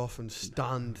pulled it off and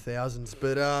stunned thousands.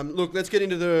 But look, let's get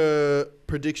into the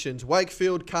predictions.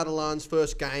 Wakefield, Catalans,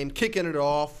 first game, kicking it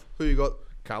off. Who you got?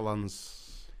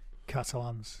 Catalans.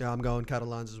 Catalans. Yeah, I'm going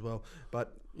Catalans as well.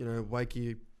 But, you know,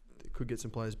 Wakey could get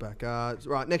some players back.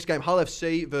 Right, next game, Hull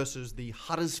FC versus the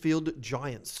Huddersfield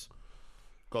Giants.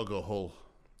 Gotta go Hull.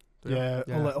 Yeah,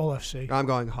 Yeah. All FC. I'm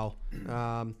going Hull.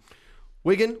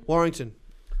 Wigan, Warrington.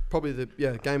 Probably the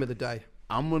game of the day.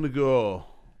 I'm gonna go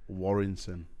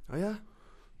Warrington. Oh, yeah?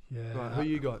 Yeah. Right, who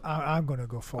you got? I'm going to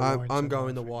go for I'm Warrington, going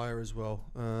I the think. Wire as well.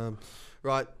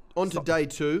 Right, on to day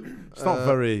 2. It's not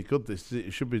very good. This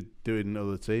it should be doing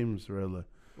other teams really,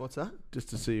 What's that? just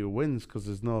to see who wins because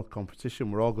there's no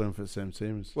competition. We're all going for the same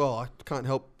teams. Well, I can't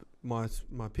help my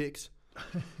picks.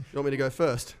 You want me to go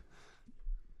first?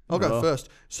 I'll go No. first.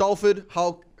 Salford,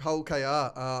 Hull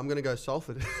KR. I'm going to go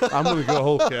Salford. I'm gonna go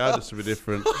Hull KR just to be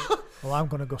different. Well, I'm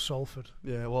going to go Salford.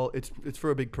 Yeah, well, it's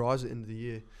for a big prize at the end of the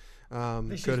year.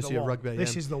 This is Courtesy the of one. Rugby AM.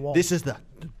 This is the one. This is the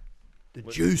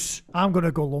juice. I'm going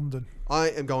to go London. I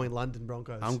am going London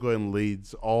Broncos. I'm going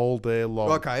Leeds all day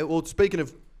long. Okay, well, speaking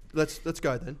of, let's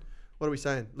go then. What are we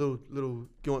saying? Little.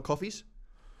 You want coffees?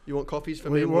 You want coffees for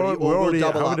me? We're and Woody? Or we'll already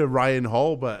double having up. a Ryan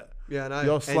Hall, but Yeah, I know.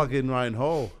 you're And slagging Ryan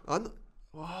Hall.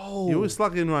 Oh. You were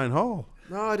slagging Ryan Hall.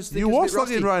 No, I just think You it were was a bit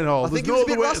rusty. slagging Ryan Hall. I There's think it no was a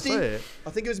other bit way to rusty. say it. I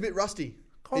think it was a bit rusty.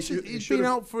 Of course, He he's should've-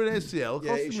 been out for an ACL. Of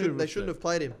Yeah, course they shouldn't have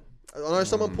played him. I know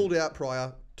someone pulled out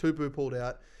prior. Tupu pulled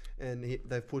out, and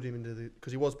they've put him into the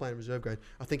because he was playing reserve grade.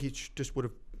 I think he just would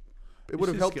have. It would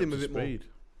have helped him a bit more.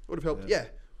 Would have helped. Yeah.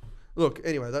 Look.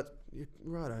 Anyway, that's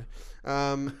righto.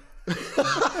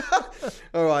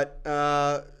 All right.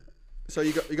 So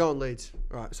you go on Leeds.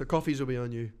 All right. So coffees will be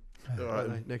on you. All Right, right.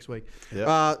 mate, next week.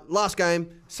 Yeah. Last game,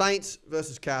 Saints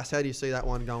versus Cass. How do you see that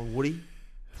one going, Woody?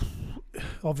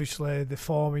 Obviously, the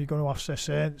form you're going to have to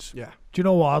Saints. Yeah. Do you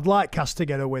know what? I'd like Cass to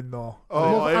get a win, though.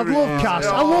 Oh, I'd here love it is. Cass.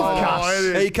 I Oh, love Cass. here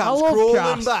it is. He comes I love crawling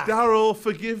Cass. back. Darryl,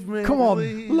 forgive me. Come on.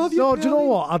 please. Love you, No, do you know Billy.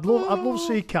 what? I'd love to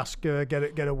see Cass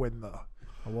get a win, though.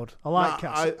 I would. I like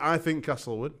Cass. I think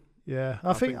Castle would. Yeah, I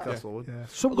I think Castle would. yeah.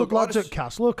 Some Look, good lads I at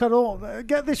Cass. Look, I don't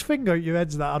get this finger at your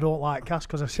heads that I don't like Cass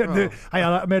because I said Oh.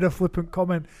 I made a flippant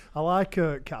comment. I like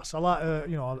Cass. I like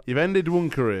you know. You've ended one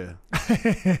career.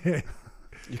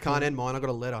 You can't end mine. I got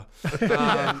a letter.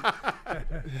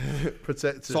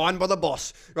 Protect it. Signed by the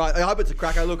boss. Right, I hope it's a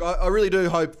cracker. Look, I really do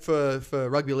hope for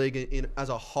rugby league as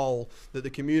a whole that the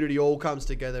community all comes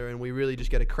together and we really just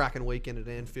get a cracking weekend at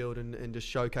Anfield and just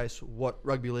showcase what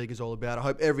rugby league is all about. I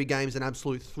hope every game's an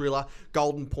absolute thriller,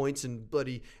 golden points and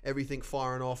bloody everything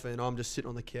firing off, and I'm just sitting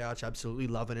on the couch absolutely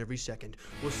loving every second.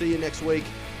 We'll see you next week.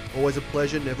 Always a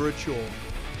pleasure, never a chore.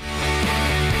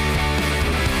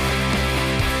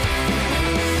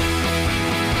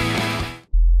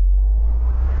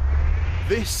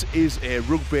 This is a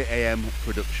Rugby AM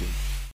production.